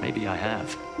 Maybe I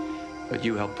have. But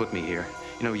you helped put me here.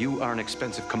 You know, you are an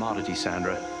expensive commodity,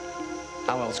 Sandra.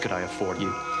 How else could I afford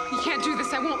you? You can't do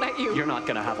this. I won't let you. You're not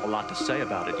gonna have a lot to say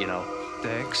about it, you know.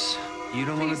 Dex, you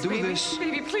don't want to do baby, this.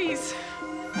 Baby, please.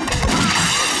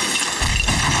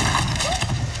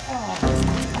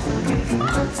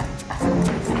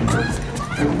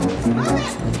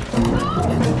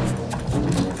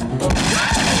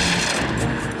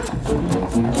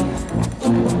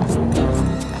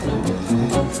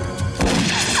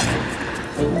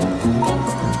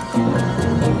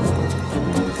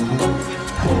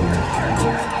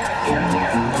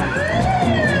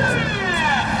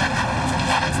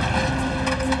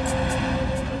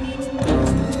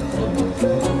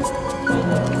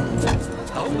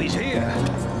 Oh, he's here.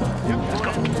 Let's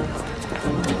go.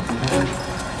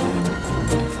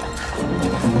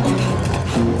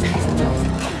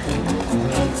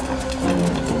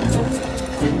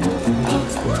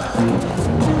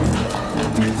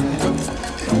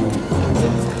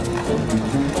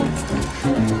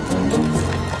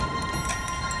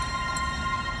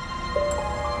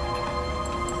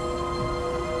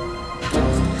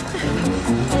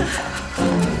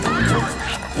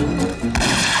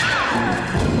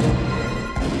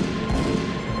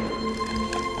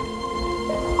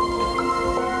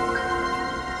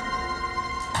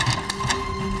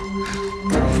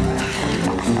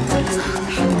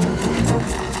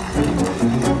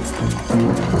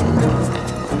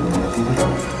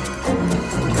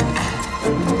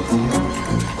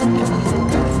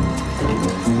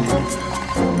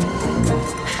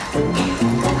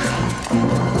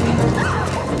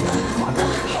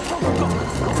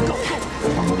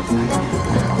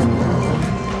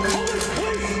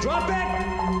 Drop it!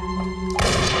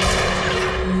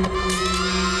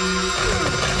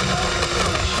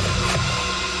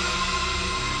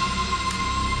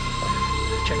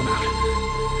 Check him out.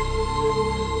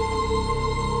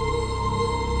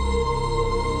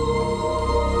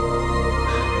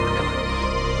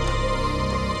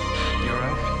 You all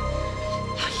right?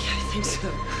 Yeah, I think so.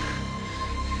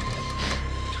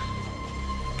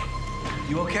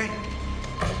 You okay?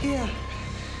 Yeah.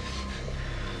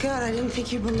 God, I didn't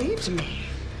think you believed me.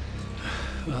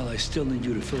 Well, I still need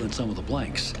you to fill in some of the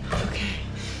blanks. Okay.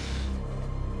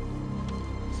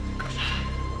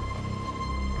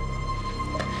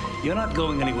 You're not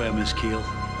going anywhere, Miss Keel.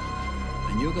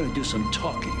 And you're going to do some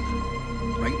talking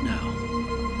right now.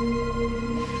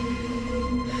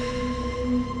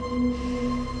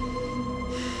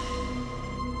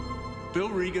 Bill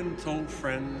Regan told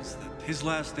friends that his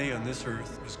last day on this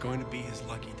earth was going to be his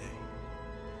lucky day.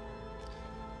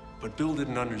 But Bill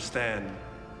didn't understand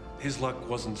his luck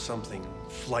wasn't something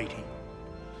flighty.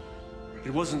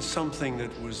 It wasn't something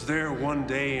that was there one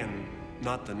day and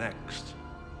not the next.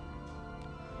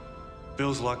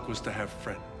 Bill's luck was to have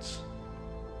friends.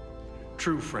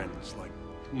 True friends like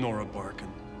Nora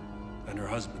Barkin and her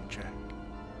husband, Jack.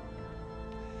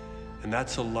 And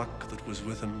that's a luck that was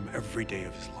with him every day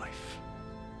of his life.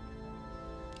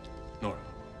 Nora.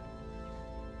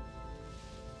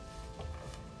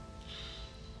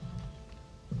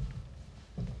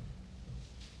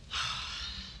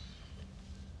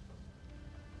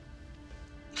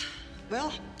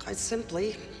 Well, quite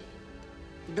simply,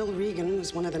 Bill Regan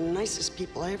was one of the nicest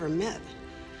people I ever met.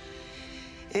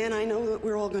 And I know that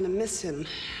we're all going to miss him.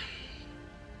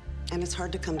 And it's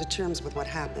hard to come to terms with what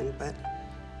happened, but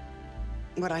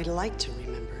what I'd like to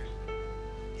remember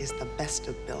is the best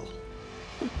of Bill.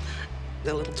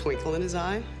 The little twinkle in his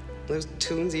eye, those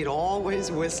tunes he'd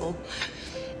always whistle.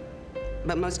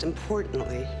 But most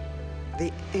importantly,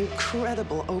 the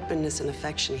incredible openness and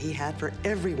affection he had for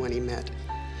everyone he met.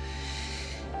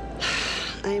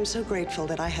 I am so grateful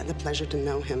that I had the pleasure to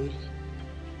know him.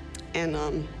 And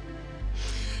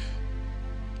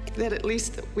that at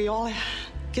least that we all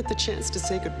get the chance to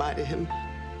say goodbye to him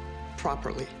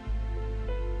properly.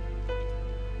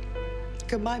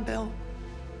 Goodbye, Bill.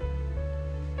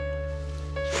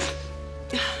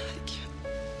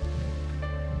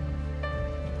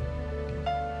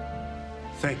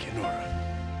 Thank you, Nora.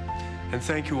 And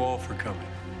thank you all for coming.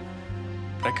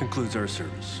 That concludes our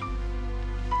service.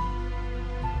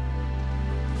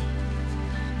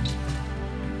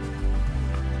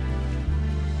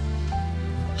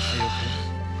 Are you okay?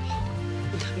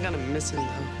 I'm gonna miss him,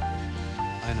 though.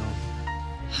 I know.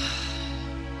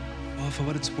 Well, for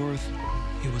what it's worth,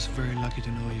 he was very lucky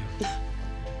to know you.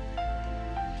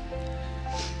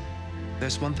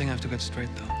 There's one thing I have to get straight,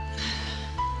 though.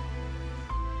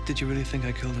 Did you really think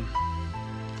I killed him?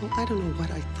 Well, I don't know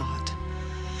what I thought.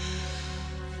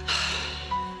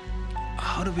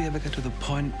 How did we ever get to the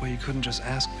point where you couldn't just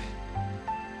ask me?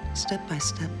 Step by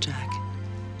step, Jack.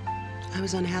 I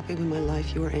was unhappy with my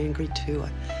life. You were angry, too.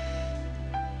 Well,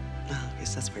 I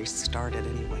guess that's where he started,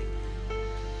 anyway.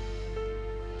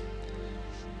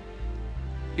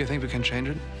 You think we can change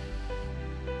it?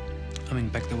 I mean,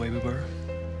 back the way we were?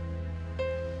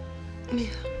 Yeah,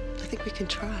 I think we can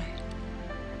try.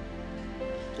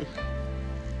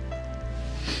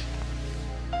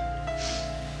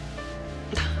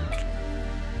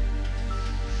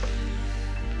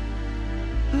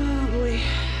 Oh, boy.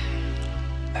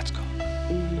 Let's go.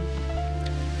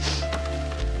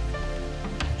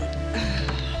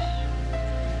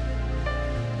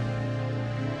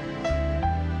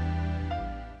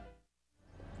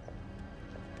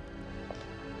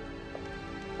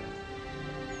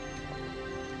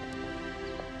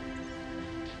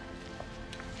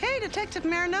 Hey, Detective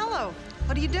Marinello.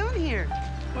 What are you doing here?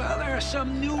 Well, there are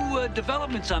some new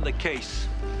developments on the case.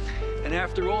 And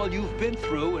after all you've been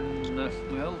through and,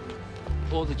 well,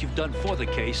 all that you've done for the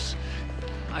case,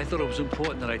 I thought it was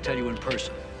important that I tell you in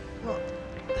person. Well,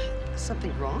 is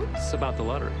something wrong? It's about the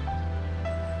lottery.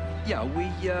 Yeah,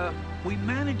 we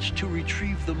managed to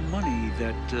retrieve the money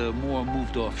that Moore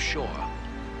moved offshore.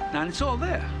 Now, and it's all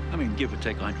there. I mean, give or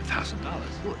take $100,000.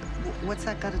 What's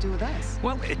that got to do with us?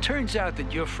 Well, it turns out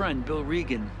that your friend, Bill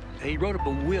Regan, he wrote up a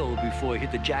will before he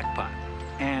hit the jackpot.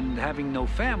 And having no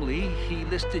family, he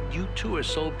listed you two as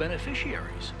sole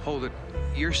beneficiaries. Hold it.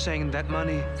 You're saying that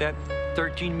money... That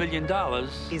 $13 million...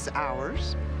 is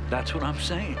ours? That's what I'm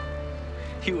saying.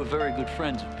 You were very good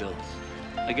friends of Bill's.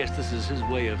 I guess this is his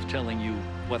way of telling you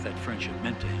what that friendship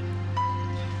meant to him.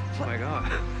 Oh, my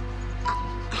God.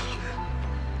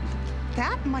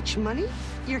 That much money?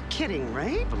 You're kidding,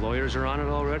 right? The lawyers are on it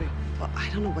already? Well, I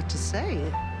don't know what to say.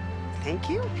 Thank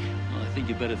you? Well, I think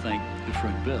you better thank your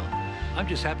friend Bill. I'm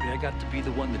just happy I got to be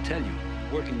the one to tell you.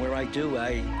 Working where I do,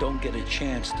 I don't get a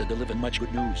chance to deliver much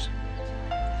good news.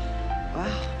 Wow.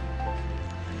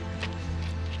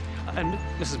 And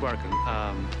Mrs. Barkin,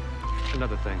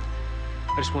 another thing.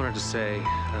 I just wanted to say,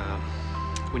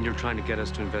 when you're trying to get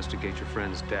us to investigate your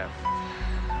friend's death,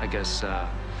 I guess,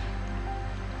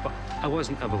 I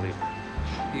wasn't a believer.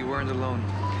 You weren't alone.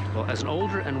 Well, as an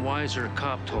older and wiser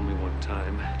cop told me one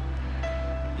time,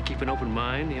 you keep an open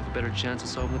mind, you have a better chance of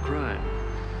solving the crime.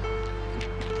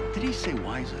 Did he say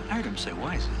wiser? I heard him say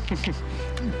wiser.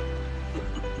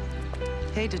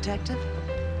 Hey, Detective.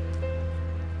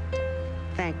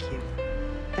 Thank you.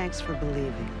 Thanks for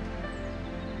believing.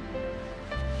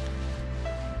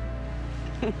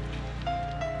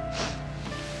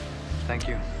 Thank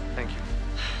you. Thank you.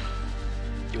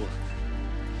 You're welcome.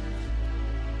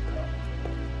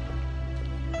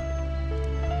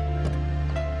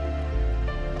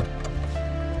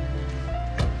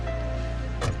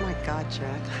 My God,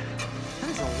 Jack. That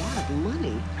is a lot of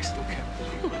money. I still can't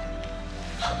believe it.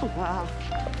 Oh, wow.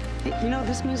 Hey, you know,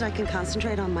 this means I can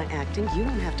concentrate on my acting. You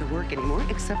don't have to work anymore,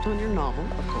 except on your novel,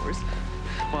 of course.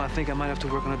 Well, I think I might have to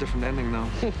work on a different ending now.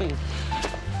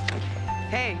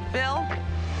 Hey, Bill,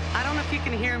 I don't know if you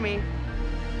can hear me,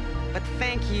 but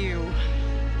thank you.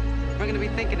 We're gonna be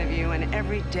thinking of you, and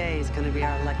every day is gonna be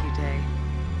our lucky day.